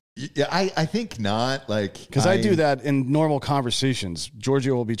react? Yeah, I think not. Because I do that in normal conversations.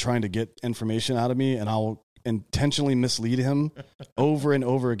 Giorgio will be trying to get information out of me, and I'll intentionally mislead him over and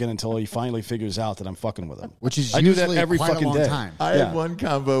over again until he finally figures out that I'm fucking with him. Which is I do usually that every quite fucking a long day. time. I had one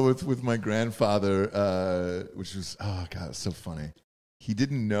combo with my grandfather, which was, oh God, it was so funny. He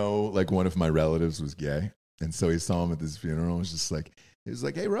didn't know one of my relatives was gay. And so he saw him at this funeral. It was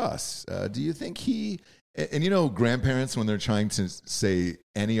like, hey, Ross, do you think he, and you know, grandparents, when they're trying to say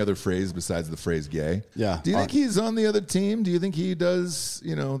any other phrase besides the phrase gay. Yeah. Do you think he's on the other team? Do you think he does,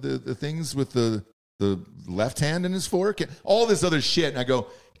 the things with the left hand in his fork? All this other shit. And I go,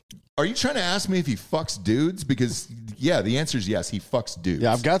 are you trying to ask me if he fucks dudes? Because, yeah, the answer is yes, he fucks dudes.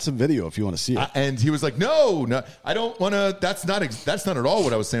 Yeah, I've got some video if you want to see it. And he was like, no, I don't want to. That's not at all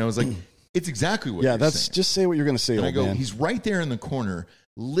what I was saying. I was like, it's exactly what you're saying. Just say what you're going to say, and old I go, man. he's right there in the corner,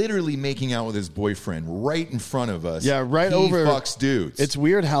 literally making out with his boyfriend right in front of us. Yeah, right he over. Fucks dudes. It's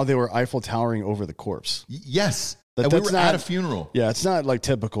weird how they were Eiffel Towering over the corpse. Yes. But And we that's were not- at a funeral. Yeah, it's not like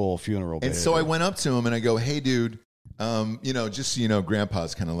typical funeral And behavior. so I went up to him and I go, hey, dude, just so you know,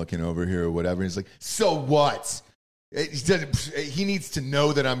 Grandpa's kind of looking over here or whatever. He's like, so what? He needs to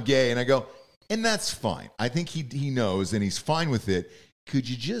know that I'm gay. And I go, and that's fine. I think he knows and he's fine with it. Could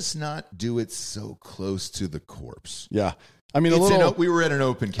you just not do it so close to the corpse? Yeah. I mean, we were at an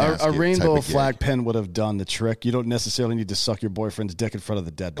open casket. A rainbow type of flag gig. pen would have done the trick. You don't necessarily need to suck your boyfriend's dick in front of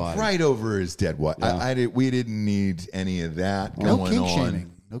the dead body. Right over his dead body. Yeah. We didn't need any of that No going kink on.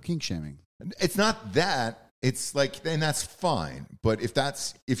 shaming. No kink shaming. It's not that. It's like, and that's fine. But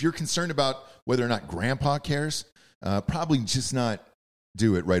if you're concerned about whether or not Grandpa cares, probably just not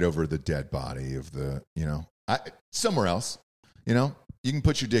do it right over the dead body of somewhere else. You can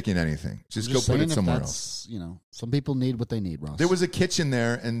put your dick in anything. Just I'm go just put saying it if somewhere that's, else. Some people need what they need, Ross. There was a kitchen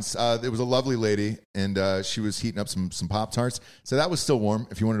there, and there was a lovely lady, and she was heating up some Pop-Tarts. So that was still warm.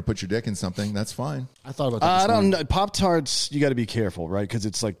 If you wanted to put your dick in something, that's fine. I thought about that. I don't know. Pop-Tarts, you got to be careful, right? Because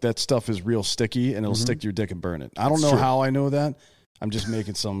it's like that stuff is real sticky, and it'll stick to your dick and burn it. I don't know how I know that. I'm just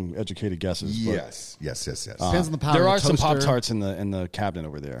making some educated guesses. But, Yes. Depends on the power. there of are the some toaster. Pop-Tarts in the cabinet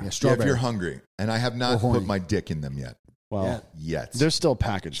over there. Yeah, Yeah, if strawberry. you're hungry, and I have not put my dick in them yet. Well, Yet. they're still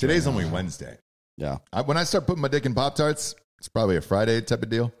packaged. Today's right only now. Wednesday. Yeah. When I start putting my dick in Pop-Tarts, it's probably a Friday type of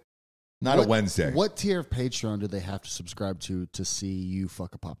deal. Not a Wednesday. What tier of Patreon do they have to subscribe to see you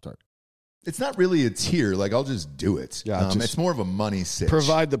fuck a Pop-Tart? It's not really a tier. Like, I'll just do it. Yeah, just it's more of a money sitch.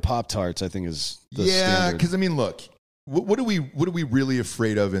 Provide the Pop-Tarts, I think, is the standard. Because, I mean, look, what are we really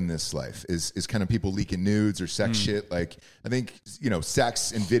afraid of in this life is kind of people leaking nudes or sex shit. Like, I think,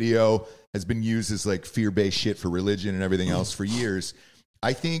 sex and video has been used as like fear-based shit for religion and everything else for years.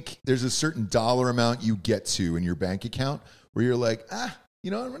 I think there's a certain dollar amount you get to in your bank account where you're like,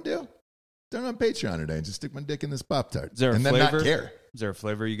 you know what I'm going to do? Turn on Patreon today and just stick my dick in this Pop-Tart. Is there a and flavor? then not care. Is there a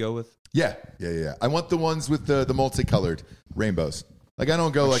flavor you go with? Yeah. I want the ones with the multicolored rainbows. Like, I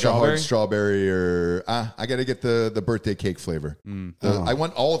don't go like a hard strawberry or, I got to get the birthday cake flavor. I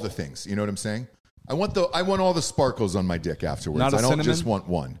want all the things. You know what I'm saying? I want all the sparkles on my dick afterwards. Not a I don't cinnamon? just want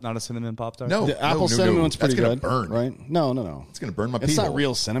one. Not a cinnamon Pop-Tart? No. The apple cinnamon one's pretty That's good. gonna burn. Right? No. It's going to burn my It's pee not hole.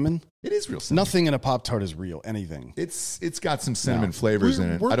 real cinnamon. It is real cinnamon. Nothing in a Pop-Tart is real. Anything. It's got some cinnamon flavors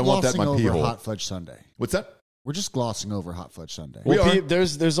in it. We're I don't want that in my glossing pee over hole. Hot Fudge Sundae. What's that? We're just glossing over Hot Fudge Sundae. We are.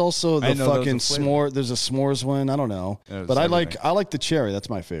 There's also the I know fucking those are flavor. s'more. There's a s'mores one. I don't know, Yeah, but I everything. like the cherry. That's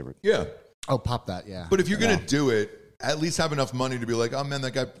my favorite. Yeah. Oh, pop that, yeah. But if you're going to do it, at least have enough money to be like, oh, man,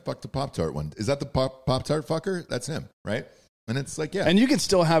 that guy fucked the Pop-Tart one. Is that the Pop-Tart fucker? That's him, right? And it's like, yeah. And you can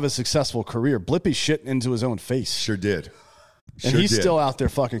still have a successful career. Blippy's shitting into his own face, Sure did. and he's still out there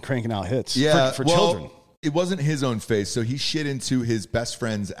fucking cranking out hits. For children. It wasn't his own face, so he shit into his best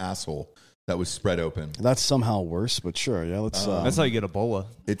friend's asshole that was spread open. That's somehow worse, but sure, yeah. Let's. That's how you get Ebola.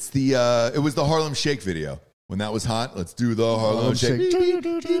 It's it was the Harlem Shake video. When that was hot, let's do the Harlem Shake. Beep, beep,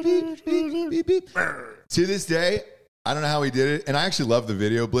 beep, beep, beep, beep, beep. To this day, I don't know how he did it, and I actually love the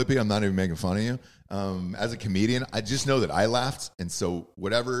video, Blippy. I'm not even making fun of you. As a comedian, I just know that I laughed, and so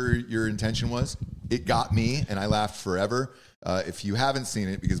whatever your intention was, it got me, and I laughed forever. If you haven't seen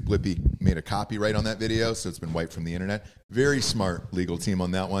it, because Blippy made a copyright on that video, so it's been wiped from the internet. Very smart legal team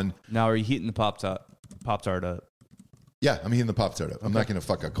on that one. Now, are you heating the Pop-Tart up? Yeah, I'm heating the Pop-Tart up. I'm not going to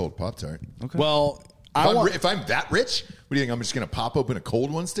fuck a cold Pop-Tart. Okay. Well, If I'm that rich, what do you think? I'm just going to pop open a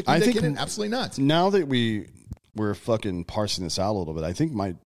cold one, stick my dick in it? Absolutely not. now that we're fucking parsing this out a little bit, I think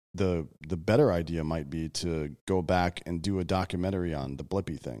the better idea might be to go back and do a documentary on the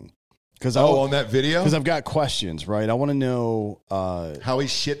Blippy thing. On that video? Because I've got questions, right? I want to know how he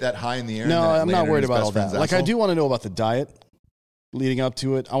shit that high in the air. No, and I'm landed not in worried his about best all that. friend's Like, I asshole? do want to know about the diet leading up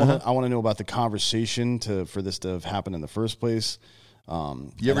to it. I want to know about the conversation for this to have happened in the first place.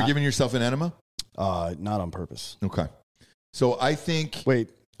 You ever given yourself an enema? Not on purpose. Okay. So I think.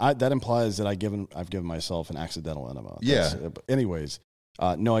 Wait, that implies that I've given myself an accidental enema. Yeah. Anyways,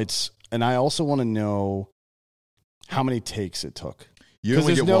 no, and I also want to know how many takes it took. You Because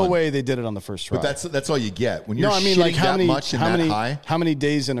only there's get no one. way they did it on the first try. But that's all you get. When you're shitting like that much and that high. how many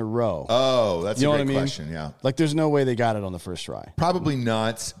days in a row? Oh, that's You know a what I great mean? question. Yeah. Like, there's no way they got it on the first try. Probably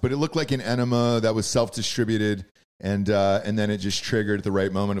not, but it looked like an enema that was self-distributed, and then it just triggered at the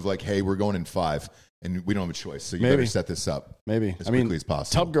right moment of like, hey, we're going in 5, and we don't have a choice, so you better set this up Maybe. as quickly as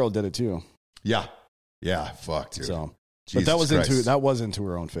possible. Tub Girl did it too. Yeah. Fuck, dude. So, Jesus but Christ. that was into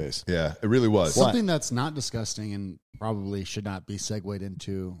her own face. Yeah, it really was. Something that's not disgusting and probably should not be segued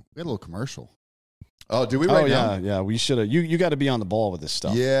into. We had a little commercial. Oh, do we right now? Yeah. We should have. You got to be on the ball with this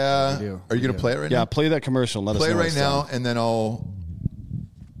stuff. Yeah. We do. Are you going to play it right now? Yeah, play that commercial. And let Play us know right what's now, done. and then I'll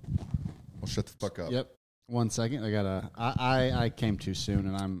shut the fuck up. Yep. 1 second. I came too soon,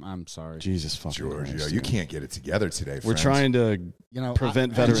 and I'm sorry. Jesus fucking Giorgio, Christ, you dude. can't get it together today, We're friends. trying to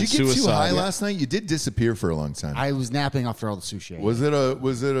prevent veteran Did you get suicide. too high last night? You did disappear for a long time. I was napping after all the sushi. I ate. Was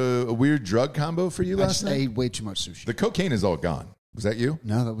it a weird drug combo for you I last just night? ate way too much sushi. The cocaine is all gone. Was that you?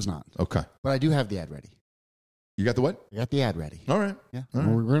 No, that was not. Okay. But I do have the ad ready. You got the what? I got the ad ready. All right. Yeah, All right.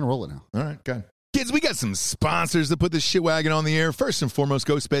 we're going to roll it now. All right, good. Kids, we got some sponsors that put this shit wagon on the air. First and foremost,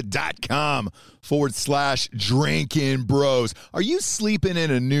 ghostbed.com/drinking bros. Are you sleeping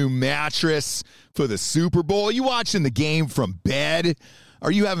in a new mattress for the Super Bowl? Are you watching the game from bed?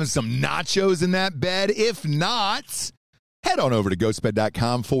 Are you having some nachos in that bed? If not, head on over to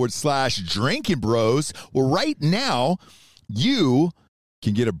ghostbed.com/drinking bros. Well, right now, you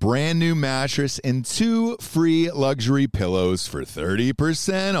can get a brand new mattress and 2 free luxury pillows for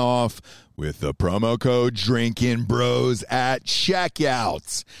 30% off with the promo code Drinkin' Bros at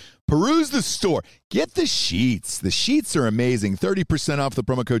checkout. Peruse the store. Get the sheets. The sheets are amazing. 30% off the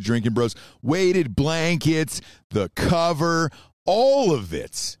promo code Drinkin' Bros. Weighted blankets, the cover, all of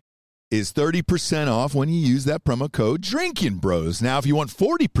it is 30% off when you use that promo code Drinkin' Bros. Now, if you want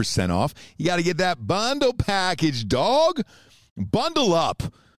 40% off, you got to get that bundle package, dog. Bundle up.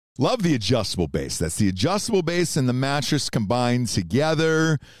 Love the adjustable base. That's the adjustable base and the mattress combined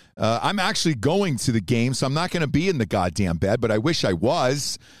together. I'm actually going to the game, so I'm not going to be in the goddamn bed, but I wish I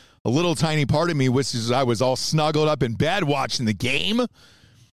was. A little tiny part of me wishes I was all snuggled up in bed watching the game.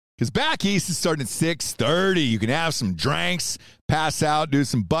 Because back east is starting at 6:30. You can have some drinks, pass out, do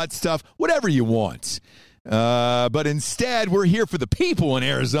some butt stuff, whatever you want. But instead, we're here for the people in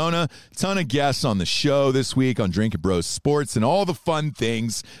Arizona. Ton of guests on the show this week on Drinkin' Bros Sports and all the fun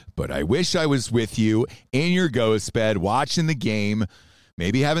things. But I wish I was with you in your ghost bed watching the game,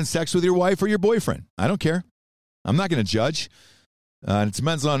 maybe having sex with your wife or your boyfriend. I don't care. I'm not going to judge. It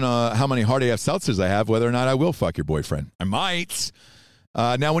depends on how many hard AF seltzers I have, whether or not I will fuck your boyfriend. I might.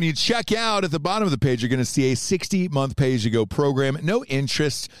 Now, when you check out at the bottom of the page, you're going to see a 60-month pay-as-you-go program. No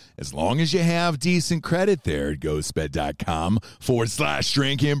interest, as long as you have decent credit there at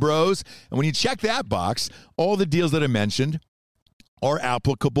ghostbed.com/Drinkin' Bros. And when you check that box, all the deals that I mentioned are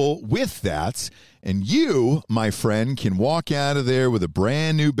applicable with that. And you, my friend, can walk out of there with a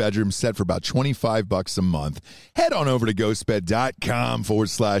brand new bedroom set for about $25 a month. Head on over to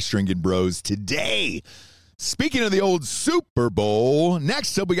ghostbed.com/Drinkin' Bros today. Speaking of the old Super Bowl,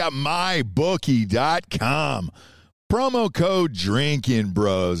 next up we got mybookie.com. Promo code Drinkin'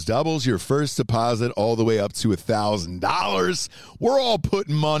 Bros doubles your first deposit all the way up to $1,000. We're all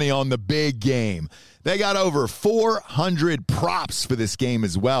putting money on the big game. They got over 400 props for this game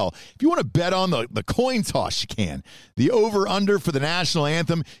as well. If you want to bet on the coin toss, you can. The over-under for the national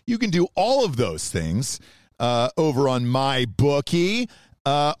anthem, you can do all of those things over on MyBookie.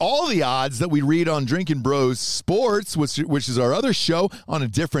 All the odds that we read on Drinkin' Bros Sports, which is our other show on a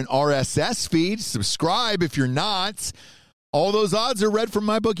different RSS feed. Subscribe if you're not. All those odds are read from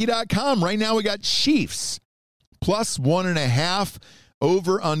mybookie.com. Right now we got Chiefs plus 1.5.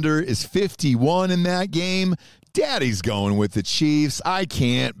 Over-under is 51 in that game. Daddy's going with the Chiefs. I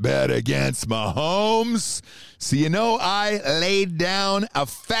can't bet against Mahomes. So you know I laid down a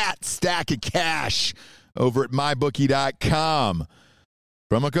fat stack of cash over at mybookie.com.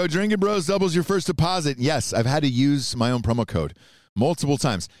 Promo code Drinkin' Bros doubles your first deposit. Yes, I've had to use my own promo code multiple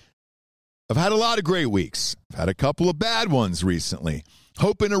times. I've had a lot of great weeks. I've had a couple of bad ones recently.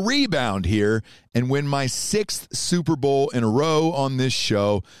 Hoping a rebound here and win my 6th Super Bowl in a row on this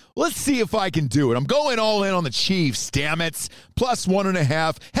show. Let's see if I can do it. I'm going all in on the Chiefs, damn it. Plus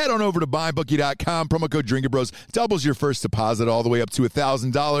 1.5. Head on over to mybookie.com. Promo code Drinkin' Bros doubles your first deposit all the way up to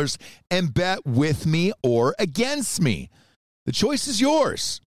 $1,000. And bet with me or against me. The choice is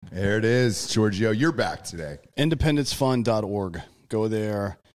yours. There it is, Giorgio. You're back today. Independencefund.org. Go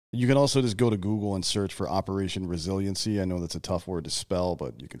there. You can also just go to Google and search for Operation Resiliency. I know that's a tough word to spell,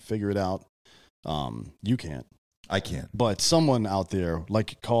 but you can figure it out. You can't. I can't. But someone out there,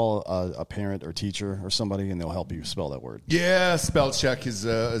 like call a parent or teacher or somebody, and they'll help you spell that word. Yeah, spell check is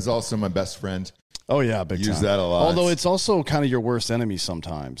also my best friend. Oh, yeah, big Use time. that a lot. Although it's also kind of your worst enemy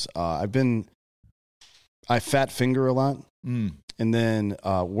sometimes. I fat finger a lot. And then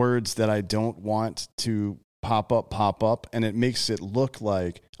words that I don't want to pop up, and it makes it look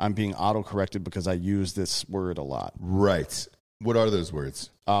like I'm being auto-corrected because I use this word a lot. Right. What are those words?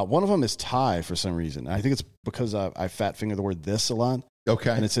 One of them is tie for some reason. I think it's because I fat finger the word this a lot.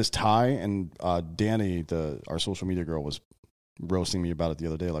 Okay. And it says tie, and Danny, our social media girl, was roasting me about it the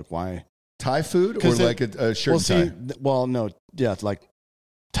other day. Like, why? Thai food or like a shirt tie? No. Yeah, it's like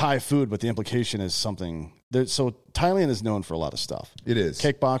Thai food, but the implication is something. So Thailand is known for a lot of stuff. It is.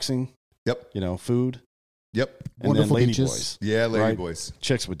 Kickboxing. Yep. Food. Yep. And Wonderful then beaches. ladyboys. Yeah, right? ladyboys.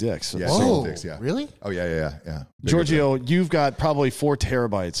 Chicks with dicks. Yeah, Whoa, dicks, yeah. Really? Oh, yeah. Giorgio, you've got probably 4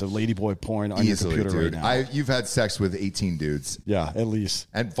 terabytes of ladyboy porn on Easily, your computer dude. right now. You've had sex with 18 dudes. Yeah, at least.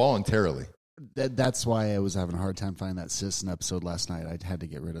 And voluntarily. That's why I was having a hard time finding that Sisson episode last night. I had to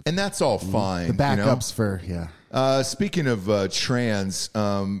get rid of And that's all fine. the backups for, Speaking of trans,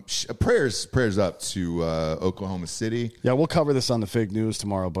 prayers up to Oklahoma City. Yeah, we'll cover this on the fake news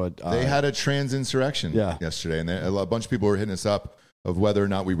tomorrow, but They had a trans insurrection yesterday, and a bunch of people were hitting us up of whether or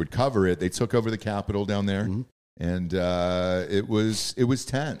not we would cover it. They took over the Capitol down there, and it was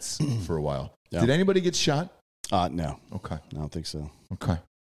tense for a while. Yeah. Did anybody get shot? No. Okay. I don't think so. Okay.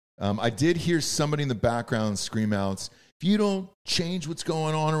 I did hear somebody in the background scream out, if you don't change what's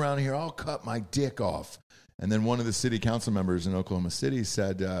going on around here, I'll cut my dick off. And then one of the city council members in Oklahoma City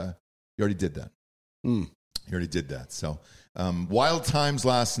said, he already did that. He already did that. So wild times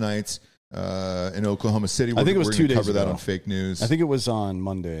last night in Oklahoma City. I think it was 2 days cover that ago. on fake news. I think it was on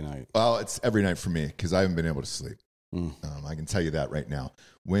Monday night. Well, it's every night for me because I haven't been able to sleep. I can tell you that right now.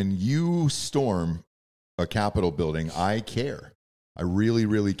 When you storm a Capitol building, I care. I really,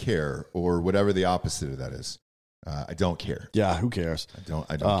 really care, or whatever the opposite of that is. I don't care. Yeah, who cares?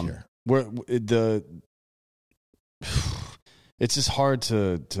 I don't care. It's just hard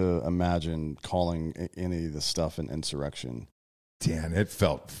to imagine calling any of this stuff an insurrection. Dan, it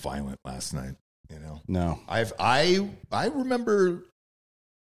felt violent last night. You know, No. I remember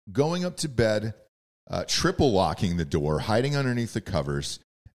going up to bed, triple locking the door, hiding underneath the covers,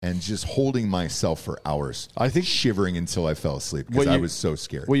 and just holding myself for hours. I think shivering until I fell asleep because I was so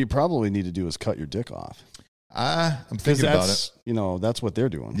scared. What you probably need to do is cut your dick off. I'm thinking about it. You know, that's what they're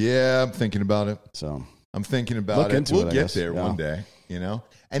doing. Yeah, I'm thinking about it. So I'm thinking about Look it. into We'll it, I get guess. there Yeah. one day, you know?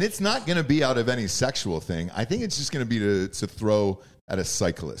 And it's not going to be out of any sexual thing. I think it's just going to be to throw at a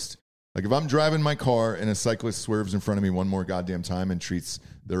cyclist. Like if I'm driving my car and a cyclist swerves in front of me one more goddamn time and treats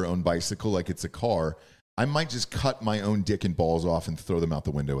their own bicycle like it's a car, I might just cut my own dick and balls off and throw them out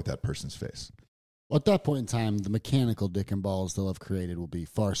the window at that person's face. Well, at that point in time, the mechanical dick and balls they'll have created will be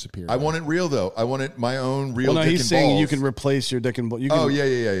far superior. I want it real, though. I want it my own real well, no, dick he's and saying balls. you can replace your dick and balls. Oh, yeah.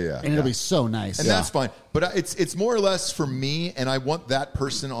 And it'll be so nice. And that's fine. But it's more or less for me, and I want that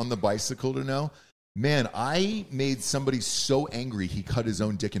person on the bicycle to know, man, I made somebody so angry he cut his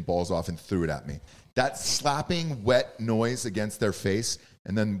own dick and balls off and threw it at me. That slapping wet noise against their face,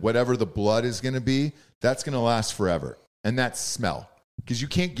 and then whatever the blood is going to be, that's going to last forever. And that smell. Because you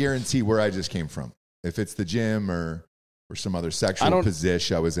can't guarantee where I just came from. If it's the gym or some other sexual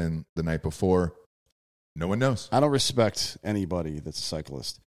position I was in the night before, no one knows. I don't respect anybody that's a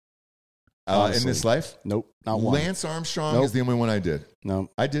cyclist. In this life? Nope, not one. Lance Armstrong is the only one I did.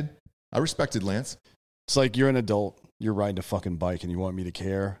 No. I did. I respected Lance. It's like you're an adult, you're riding a fucking bike and you want me to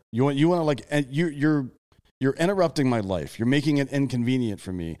care. You want to like, and you're interrupting my life. You're making it inconvenient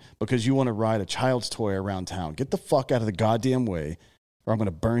for me because you want to ride a child's toy around town. Get the fuck out of the goddamn way or I'm going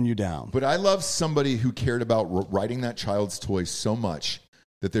to burn you down. But I love somebody who cared about riding that child's toy so much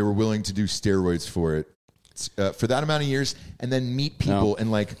that they were willing to do steroids for it for that amount of years and then meet people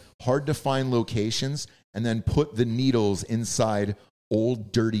in like hard to find locations and then put the needles inside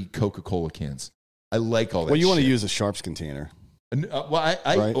old dirty Coca-Cola cans. I like all that. Well, you want to shit. use a Sharps container. But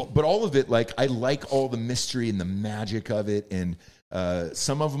all of it, like I like all the mystery and the magic of it. And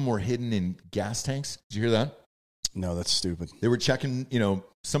some of them were hidden in gas tanks. Did you hear that? No, that's stupid. They were checking,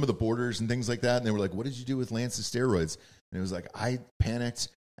 some of the borders and things like that. And they were like, what did you do with Lance's steroids? And it was like, I panicked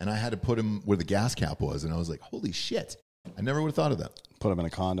and I had to put him where the gas cap was. And I was like, holy shit. I never would have thought of that. Put him in a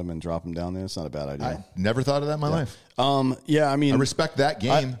condom and drop him down there. It's not a bad idea. I never thought of that in my life. I mean, I respect that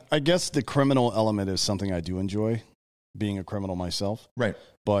game. I guess the criminal element is something I do enjoy, being a criminal myself. Right.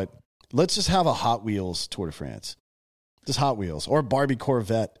 But let's just have a Hot Wheels Tour de France. Just Hot Wheels. Or a Barbie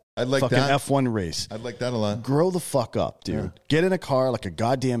Corvette. I'd like fucking that. F1 race. I'd like that a lot. Grow the fuck up, dude. Yeah. Get in a car like a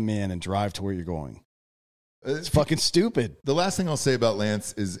goddamn man and drive to where you're going. It's fucking stupid. The last thing I'll say about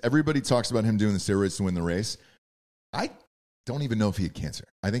Lance is everybody talks about him doing the steroids to win the race. I don't even know if he had cancer.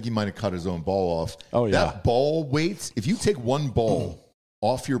 I think he might have cut his own ball off. Oh, yeah. That ball weight, if you take one ball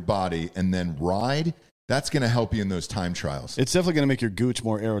off your body and then ride, that's going to help you in those time trials. It's definitely going to make your gooch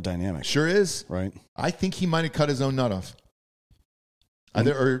more aerodynamic. Sure is. Right. I think he might have cut his own nut off. And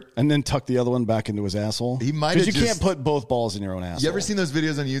then tuck the other one back into his asshole. He might because have you can't put both balls in your own asshole. You ever seen those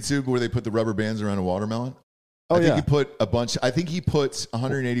videos on YouTube where they put the rubber bands around a watermelon? Oh, I think yeah. he put I think he put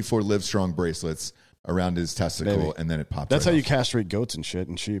 184 Livestrong bracelets around his testicle, Maybe. and then it popped. That's right how you off. castrate goats and shit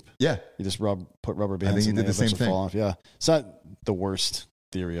and sheep. Yeah, you just put rubber bands. I think he and did they the same eventually thing. Fall off. Yeah, it's not the worst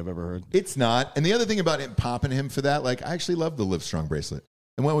theory I've ever heard. It's not. And the other thing about him popping him for that, like I actually loved the Livestrong bracelet.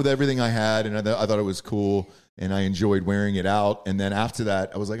 It went with everything I had, and I thought it was cool, and I enjoyed wearing it out. And then after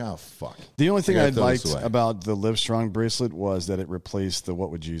that, I was like, oh fuck. The only thing I I gotta throw this liked away. about the Livestrong bracelet was that it replaced the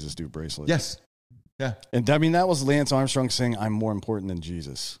 "What Would Jesus Do" bracelet. Yes. Yeah. And I mean that was Lance Armstrong saying, "I'm more important than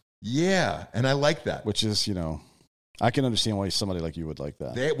Jesus." Yeah, and I like that. Which is, I can understand why somebody like you would like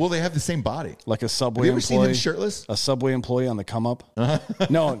that. They have the same body. Like a Subway Have you ever employee. seen him shirtless? A Subway employee on the come up.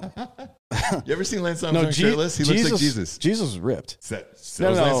 No. You ever seen Lance Armstrong shirtless? He looks like Jesus. Jesus was ripped. So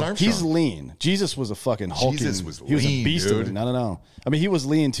No, is Lance Armstrong. he's lean. Jesus was a fucking hulking. Jesus was he was a lean, beast dude. of it. No. I mean, he was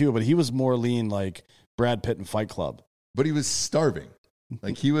lean too, but he was more lean like Brad Pitt in Fight Club. But he was starving.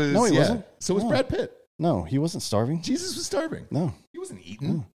 Like he was. No, he wasn't. So was No. Brad Pitt. No, he wasn't starving. Jesus was starving. No. He wasn't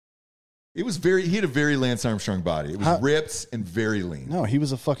eating. He had a very Lance Armstrong body. It was ripped and very lean. No, he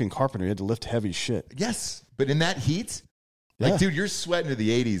was a fucking carpenter. He had to lift heavy shit. Yes, but in that heat, like, dude, you're sweating to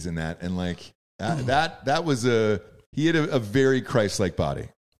the 80s in that, and like that was he had a very Christ-like body.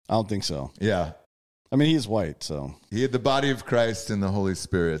 I don't think so. Yeah. I mean, he is white, so. He had the body of Christ and the Holy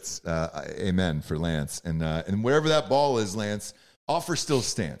Spirit's. Amen for Lance. And wherever that ball is, Lance, offer still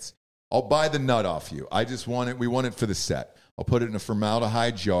stands. I'll buy the nut off you. I just want it. We want it for the set. I'll put it in a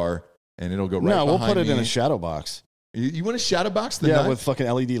formaldehyde jar, and it'll go right behind me. No, we'll put it in a shadow box. You want a shadow box? The nut? With fucking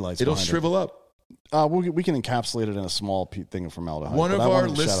LED lights. It'll shrivel up. We can encapsulate it in a small thing of formaldehyde. One of our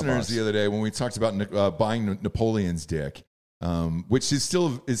listeners the other day, when we talked about buying Napoleon's dick, which is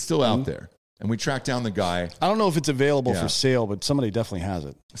still out there, and we tracked down the guy. I don't know if it's available for sale, but somebody definitely has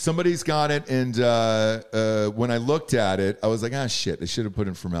it. Somebody's got it, and when I looked at it, I was like, shit, they should have put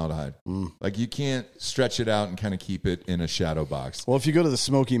in formaldehyde. Like, you can't stretch it out and kind of keep it in a shadow box. Well, if you go to the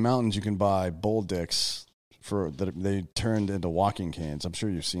Smoky Mountains, you can buy bull dicks that they turned into walking canes. I'm sure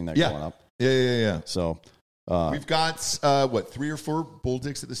you've seen that going up. Yeah. So we've got 3 or 4 bull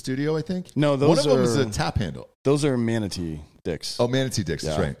dicks at the studio, I think. No, one of them is a tap handle. Those are manatee dicks. Oh, manatee dicks. Yeah.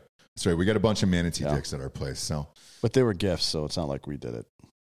 That's right. We got a bunch of manatee dicks at our place. So, but they were gifts, so it's not like we did it.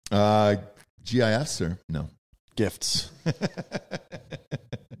 GIFs or no gifts.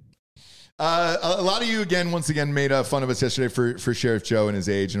 A lot of you, once again, made fun of us yesterday for Sheriff Joe and his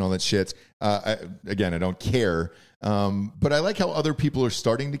age and all that shit. I don't care. But I like how other people are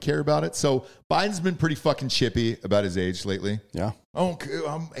starting to care about it. So Biden's been pretty fucking chippy about his age lately. Yeah. Oh,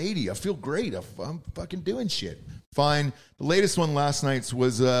 I'm 80. I feel great. I'm fucking doing shit. Fine. The latest one last night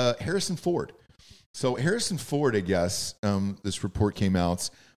was Harrison Ford. So Harrison Ford, I guess, this report came out,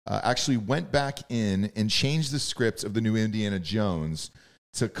 actually went back in and changed the script of the new Indiana Jones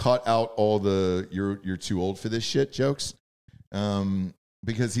to cut out all the you're too old for this shit jokes,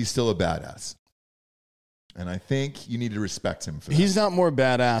 because he's still a badass. And I think you need to respect him for that. He's not more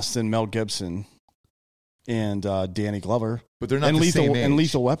badass than Mel Gibson and Danny Glover. But they're not the same age. And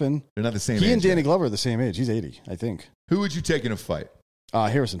Lethal Weapon. They're not the same age. He and Danny Glover are the same age. He's 80, I think. Who would you take in a fight?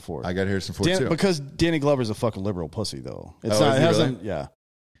 Harrison Ford. I got Harrison Ford, too. Because Danny Glover's a fucking liberal pussy, though. It's not. It hasn't. Really? Yeah.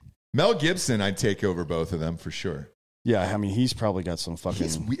 Mel Gibson, I'd take over both of them for sure. Yeah, I mean, he's probably got some fucking.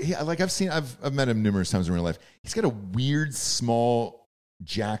 I've met him numerous times in real life. He's got a weird, small,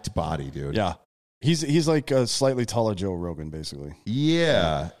 jacked body, dude. Yeah. He's like a slightly taller Joe Rogan, basically.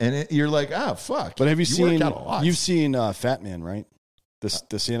 Yeah, and you're like, fuck. But have you seen? You've seen Fat Man, right?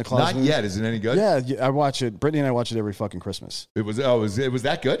 The Santa Claus. Not movie? yet. Is it any good? Yeah, I watch it. Brittany and I watch it every fucking Christmas. It was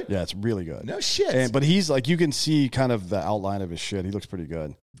that good? Yeah, it's really good. No shit. But he's like, you can see kind of the outline of his shit. He looks pretty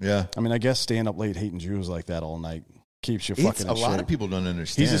good. Yeah. I mean, I guess staying up late hating Jews like that all night keeps you fucking. A lot of people don't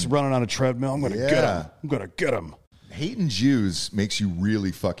understand. He's just running on a treadmill. I'm gonna get him. I'm gonna get him. Hating Jews makes you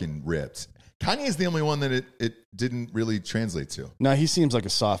really fucking ripped. Kanye is the only one that it didn't really translate to. No, he seems like a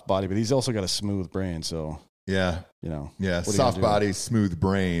soft body, but he's also got a smooth brain. So yeah, yeah, soft body, smooth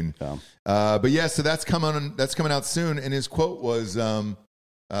brain. Yeah. But yeah, so that's coming out soon. And his quote was,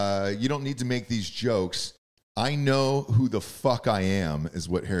 "You don't need to make these jokes. I know who the fuck I am," is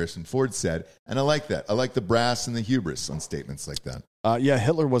what Harrison Ford said, and I like that. I like the brass and the hubris on statements like that. Yeah,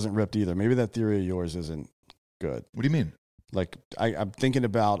 Hitler wasn't ripped either. Maybe that theory of yours isn't good. What do you mean? Like, I'm thinking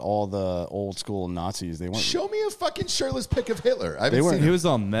about all the old school Nazis. They weren't. Show me a fucking shirtless pic of Hitler. He was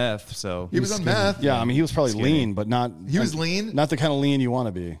on meth, so he was on meth. Yeah, I mean, he was probably lean, but not. He was lean, not the kind of lean you want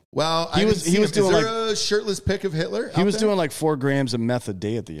to be. Well, he was doing. Is there a shirtless pic of Hitler? He was doing like 4 grams of meth a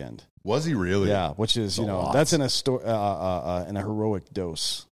day at the end. Was he really? Yeah, which is that's in a heroic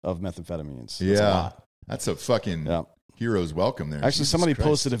dose of methamphetamines. That's that's a fucking. Yeah. Hero's welcome there. Actually, Jesus somebody Christ.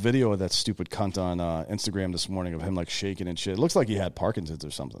 posted a video of that stupid cunt on Instagram this morning of him like shaking and shit. It looks like he had Parkinson's or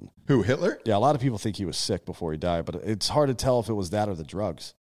something. Who, Hitler? Yeah, a lot of people think he was sick before he died, but it's hard to tell if it was that or the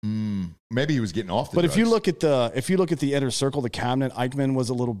drugs. Maybe he was getting off the drugs. But if you look at the inner circle, the cabinet, Eichmann was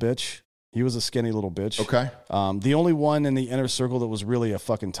a little bitch. He was a skinny little bitch. Okay. The only one in the inner circle that was really a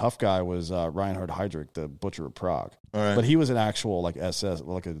fucking tough guy was Reinhard Heydrich, the butcher of Prague. All right. But he was an actual like SS,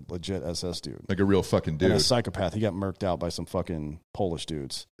 like a legit SS dude. Like a real fucking dude. And a psychopath. He got murked out by some fucking Polish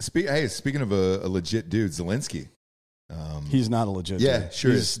dudes. Speaking of a legit dude, Zelensky. He's not a legit dude. Yeah,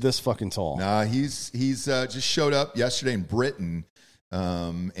 sure He's this fucking tall. Nah, he's just showed up yesterday in Britain.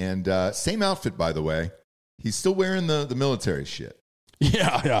 And same outfit, by the way. He's still wearing the military shit.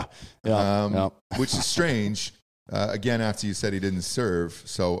 Yeah. Which is strange. Again, after you said he didn't serve,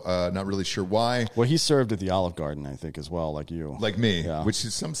 so not really sure why. Well, he served at the Olive Garden, I think, as well, like you. Like me, yeah. Which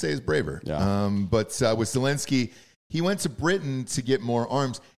is, some say is braver. Yeah. But with Zelensky, he went to Britain to get more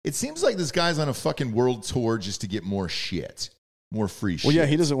arms. It seems like this guy's on a fucking world tour just to get more shit. more free shit. Well, yeah,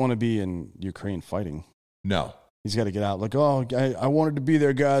 he doesn't want to be in Ukraine fighting. No. He's got to get out. Like, oh, I wanted to be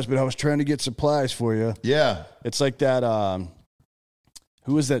there, guys, but I was trying to get supplies for you. Yeah. It's like that.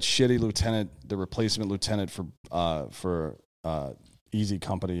 Who was that shitty lieutenant, the replacement lieutenant for Easy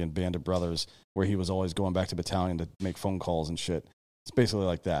Company and Band of Brothers, where he was always going back to battalion to make phone calls and shit. It's basically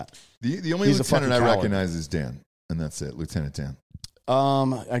like that. The only He's a lieutenant I fucking coward. recognize is Dan, and that's it, Lieutenant Dan.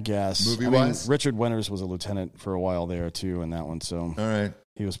 I guess. Movie-wise? Richard Winters was a lieutenant for a while there, too, in that one, so All right.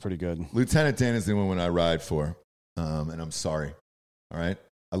 he was pretty good. Lieutenant Dan is the only one I ride for, and I'm sorry. All right?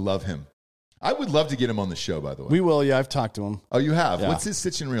 I love him. I would love to get him on the show, by the way. We will, yeah. I've talked to him. Oh, you have? Yeah. What's his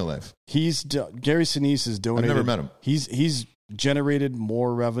sitch in real life? Gary Sinise has donated. I've never met him. He's generated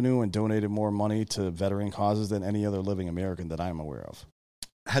more revenue and donated more money to veteran causes than any other living American that I'm aware of.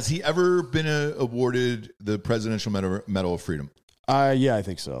 Has he ever been awarded the Presidential Medal of Freedom? Yeah, I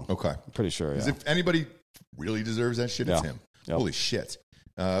think so. Okay. I'm pretty sure, Because yeah. if anybody really deserves that shit, it's Yeah. him. Yep. Holy shit.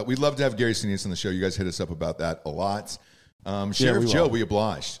 We'd love to have Gary Sinise on the show. You guys hit us up about that a lot. Sheriff we Joe, will. we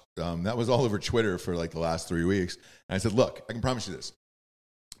obliged. That was all over Twitter for like the last 3 weeks. And I said, look, I can promise you this.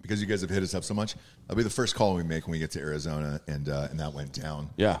 Because you guys have hit us up so much, that'll be the first call we make when we get to Arizona, and that went down.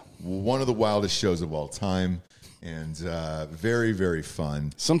 Yeah. One of the wildest shows of all time, and very, very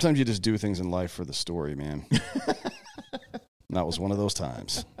fun. Sometimes you just do things in life for the story, man. And that was one of those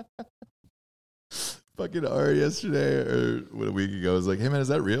times. Fucking Ari yesterday, or what, a week ago, was like, hey, man, is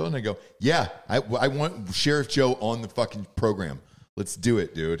that real? And I go, yeah, I want Sheriff Joe on the fucking program. Let's do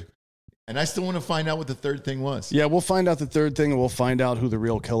it, dude. And I still want to find out what the third thing was. Yeah, we'll find out the third thing, and we'll find out who the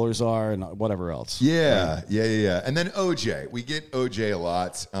real killers are and whatever else. Yeah. And then OJ. We get OJ a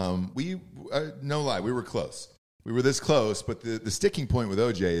lot. No lie, we were close. We were this close, but the sticking point with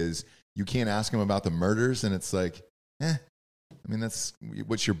OJ is you can't ask him about the murders, and it's like, I mean, that's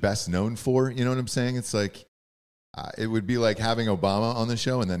what you're best known for. You know what I'm saying? It's like, it would be like having Obama on the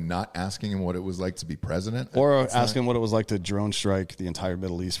show and then not asking him what it was like to be president. Or asking what it was like to drone strike the entire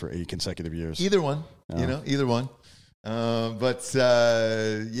Middle East for 8 consecutive years. Either one, either one. But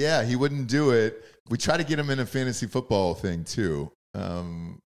he wouldn't do it. We try to get him in a fantasy football thing too,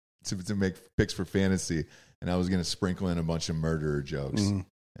 to make picks for fantasy. And I was going to sprinkle in a bunch of murderer jokes,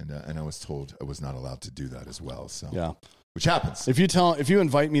 and I was told I was not allowed to do that as well. So yeah. Which happens. If you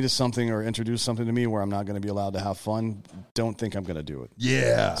invite me to something or introduce something to me where I'm not going to be allowed to have fun, don't think I'm going to do it.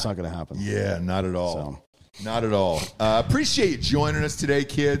 Yeah. It's not going to happen. Yeah, not at all. So. Not at all. Appreciate you joining us today,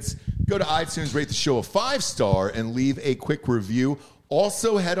 kids. Go to iTunes, rate the show a 5-star, and leave a quick review.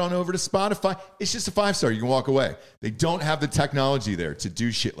 Also, head on over to Spotify. It's just a 5-star. You can walk away. They don't have the technology there to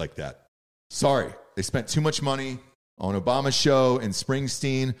do shit like that. Sorry. They spent too much money on Obama's show and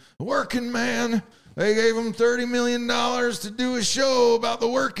Springsteen. Working man. They gave him $30 million to do a show about the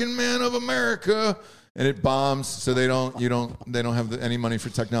working man of America, and it bombs. So they don't have any money for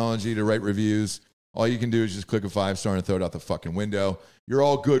technology to write reviews. All you can do is just click a 5-star and throw it out the fucking window. You're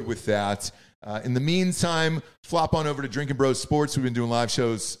all good with that. In the meantime, flop on over to Drinking Bros Sports. We've been doing live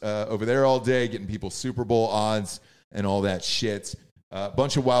shows over there all day, getting people Super Bowl odds and all that shit. A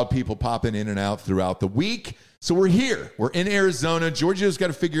bunch of wild people popping in and out throughout the week. So we're here. We're in Arizona. Giorgio's got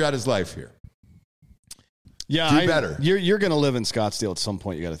to figure out his life here. Yeah, do better. You're going to live in Scottsdale at some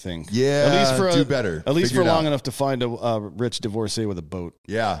point. You got to think. Yeah, at least for do better. At least Figure for it long out. enough to find a rich divorcee with a boat.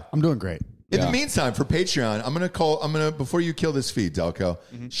 Yeah, I'm doing great. In the meantime, for Patreon, I'm gonna before you kill this feed, Delco,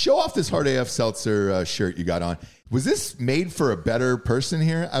 show off this Hard AF Seltzer shirt you got on. Was this made for a better person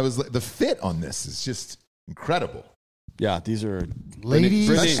here? I was the fit on this is just incredible. Yeah, these are Ladies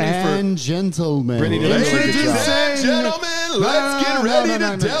Brittany- and gentlemen. Brittany did a really good Ladies job. and gentlemen, let's get ready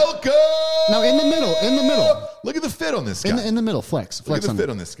to Delco. No, in the middle. Look at the fit on this guy. In the middle, flex. Look at the on fit it.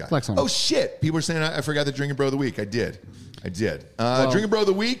 on this guy. Flex on Oh, it. shit. People are saying I forgot the Drinking Bro of the Week. I did. Drinking Bro of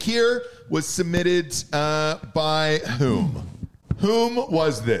the Week here was submitted by whom? Whom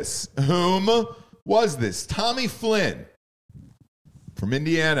was this? Tommy Flynn from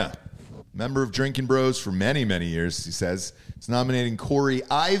Indiana. Member of Drinking Bros for many, many years, he says. He's nominating Corey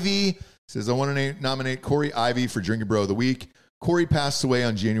Ivy. He says, I want to nominate Corey Ivy for Drinking Bro of the Week. Corey passed away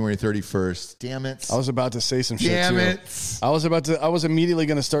on January 31st. Damn it. I was about to say some shit, Damn too. it. I was immediately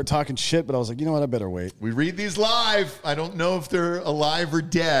going to start talking shit, but I was like, you know what? I better wait. We read these live. I don't know if they're alive or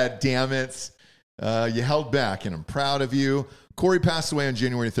dead. Damn it. You held back, and I'm proud of you. Corey passed away on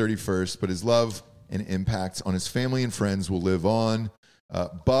January 31st, but his love and impact on his family and friends will live on.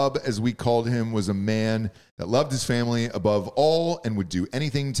 Bub, as we called him, was a man that loved his family above all and would do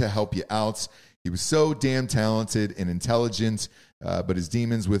anything to help you out. He was so damn talented and intelligent, but his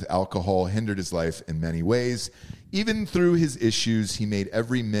demons with alcohol hindered his life in many ways. Even through his issues, he made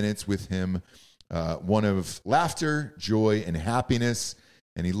every minute with him one of laughter, joy, and happiness.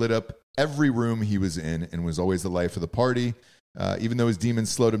 And he lit up every room he was in and was always the life of the party. Even though his demons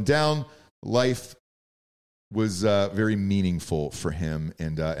slowed him down, life was very meaningful for him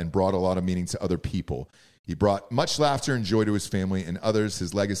and brought a lot of meaning to other people. He brought much laughter and joy to his family and others.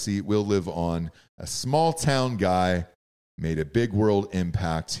 His legacy will live on. A small town guy made a big world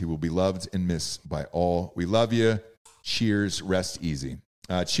impact. He will be loved and missed by all. We love you. Cheers. Rest easy.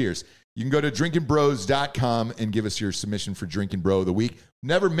 Cheers. You can go to drinkingbros.com and give us your submission for Drinking Bro of the Week.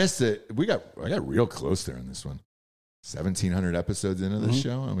 Never missed it. I got real close there on this one. 1,700 episodes into this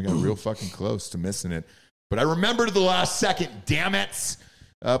show, and we got real fucking close to missing it. But I remembered the last second, damn it.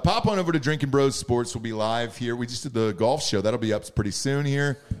 Pop on over to Drinking Bros Sports. We'll be live here. We just did the golf show. That'll be up pretty soon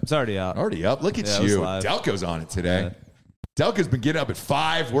here. It's already up. Already up. Look at you. Delco's on it today. Yeah. Delco's been getting up at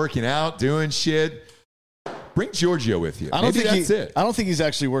 5, working out, doing shit. Bring Giorgio with you. I don't Maybe that's it. I don't think he's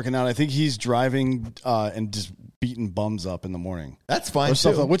actually working out. I think he's driving and just beating bums up in the morning. That's fine, Or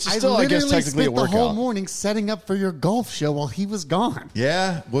something, too. which is still, I guess, technically a spent the workout. whole morning setting up for your golf show while he was gone.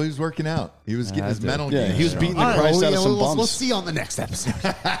 Yeah, well, he was working out. He was getting his mental game. he was beating the All right, Christ out of some we'll bums. see on the next episode.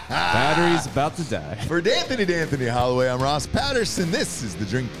 Battery's about to die. For D'Anthony Holloway, I'm Ross Patterson. This is the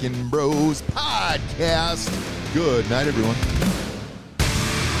Drinking Bros Podcast. Good night, everyone.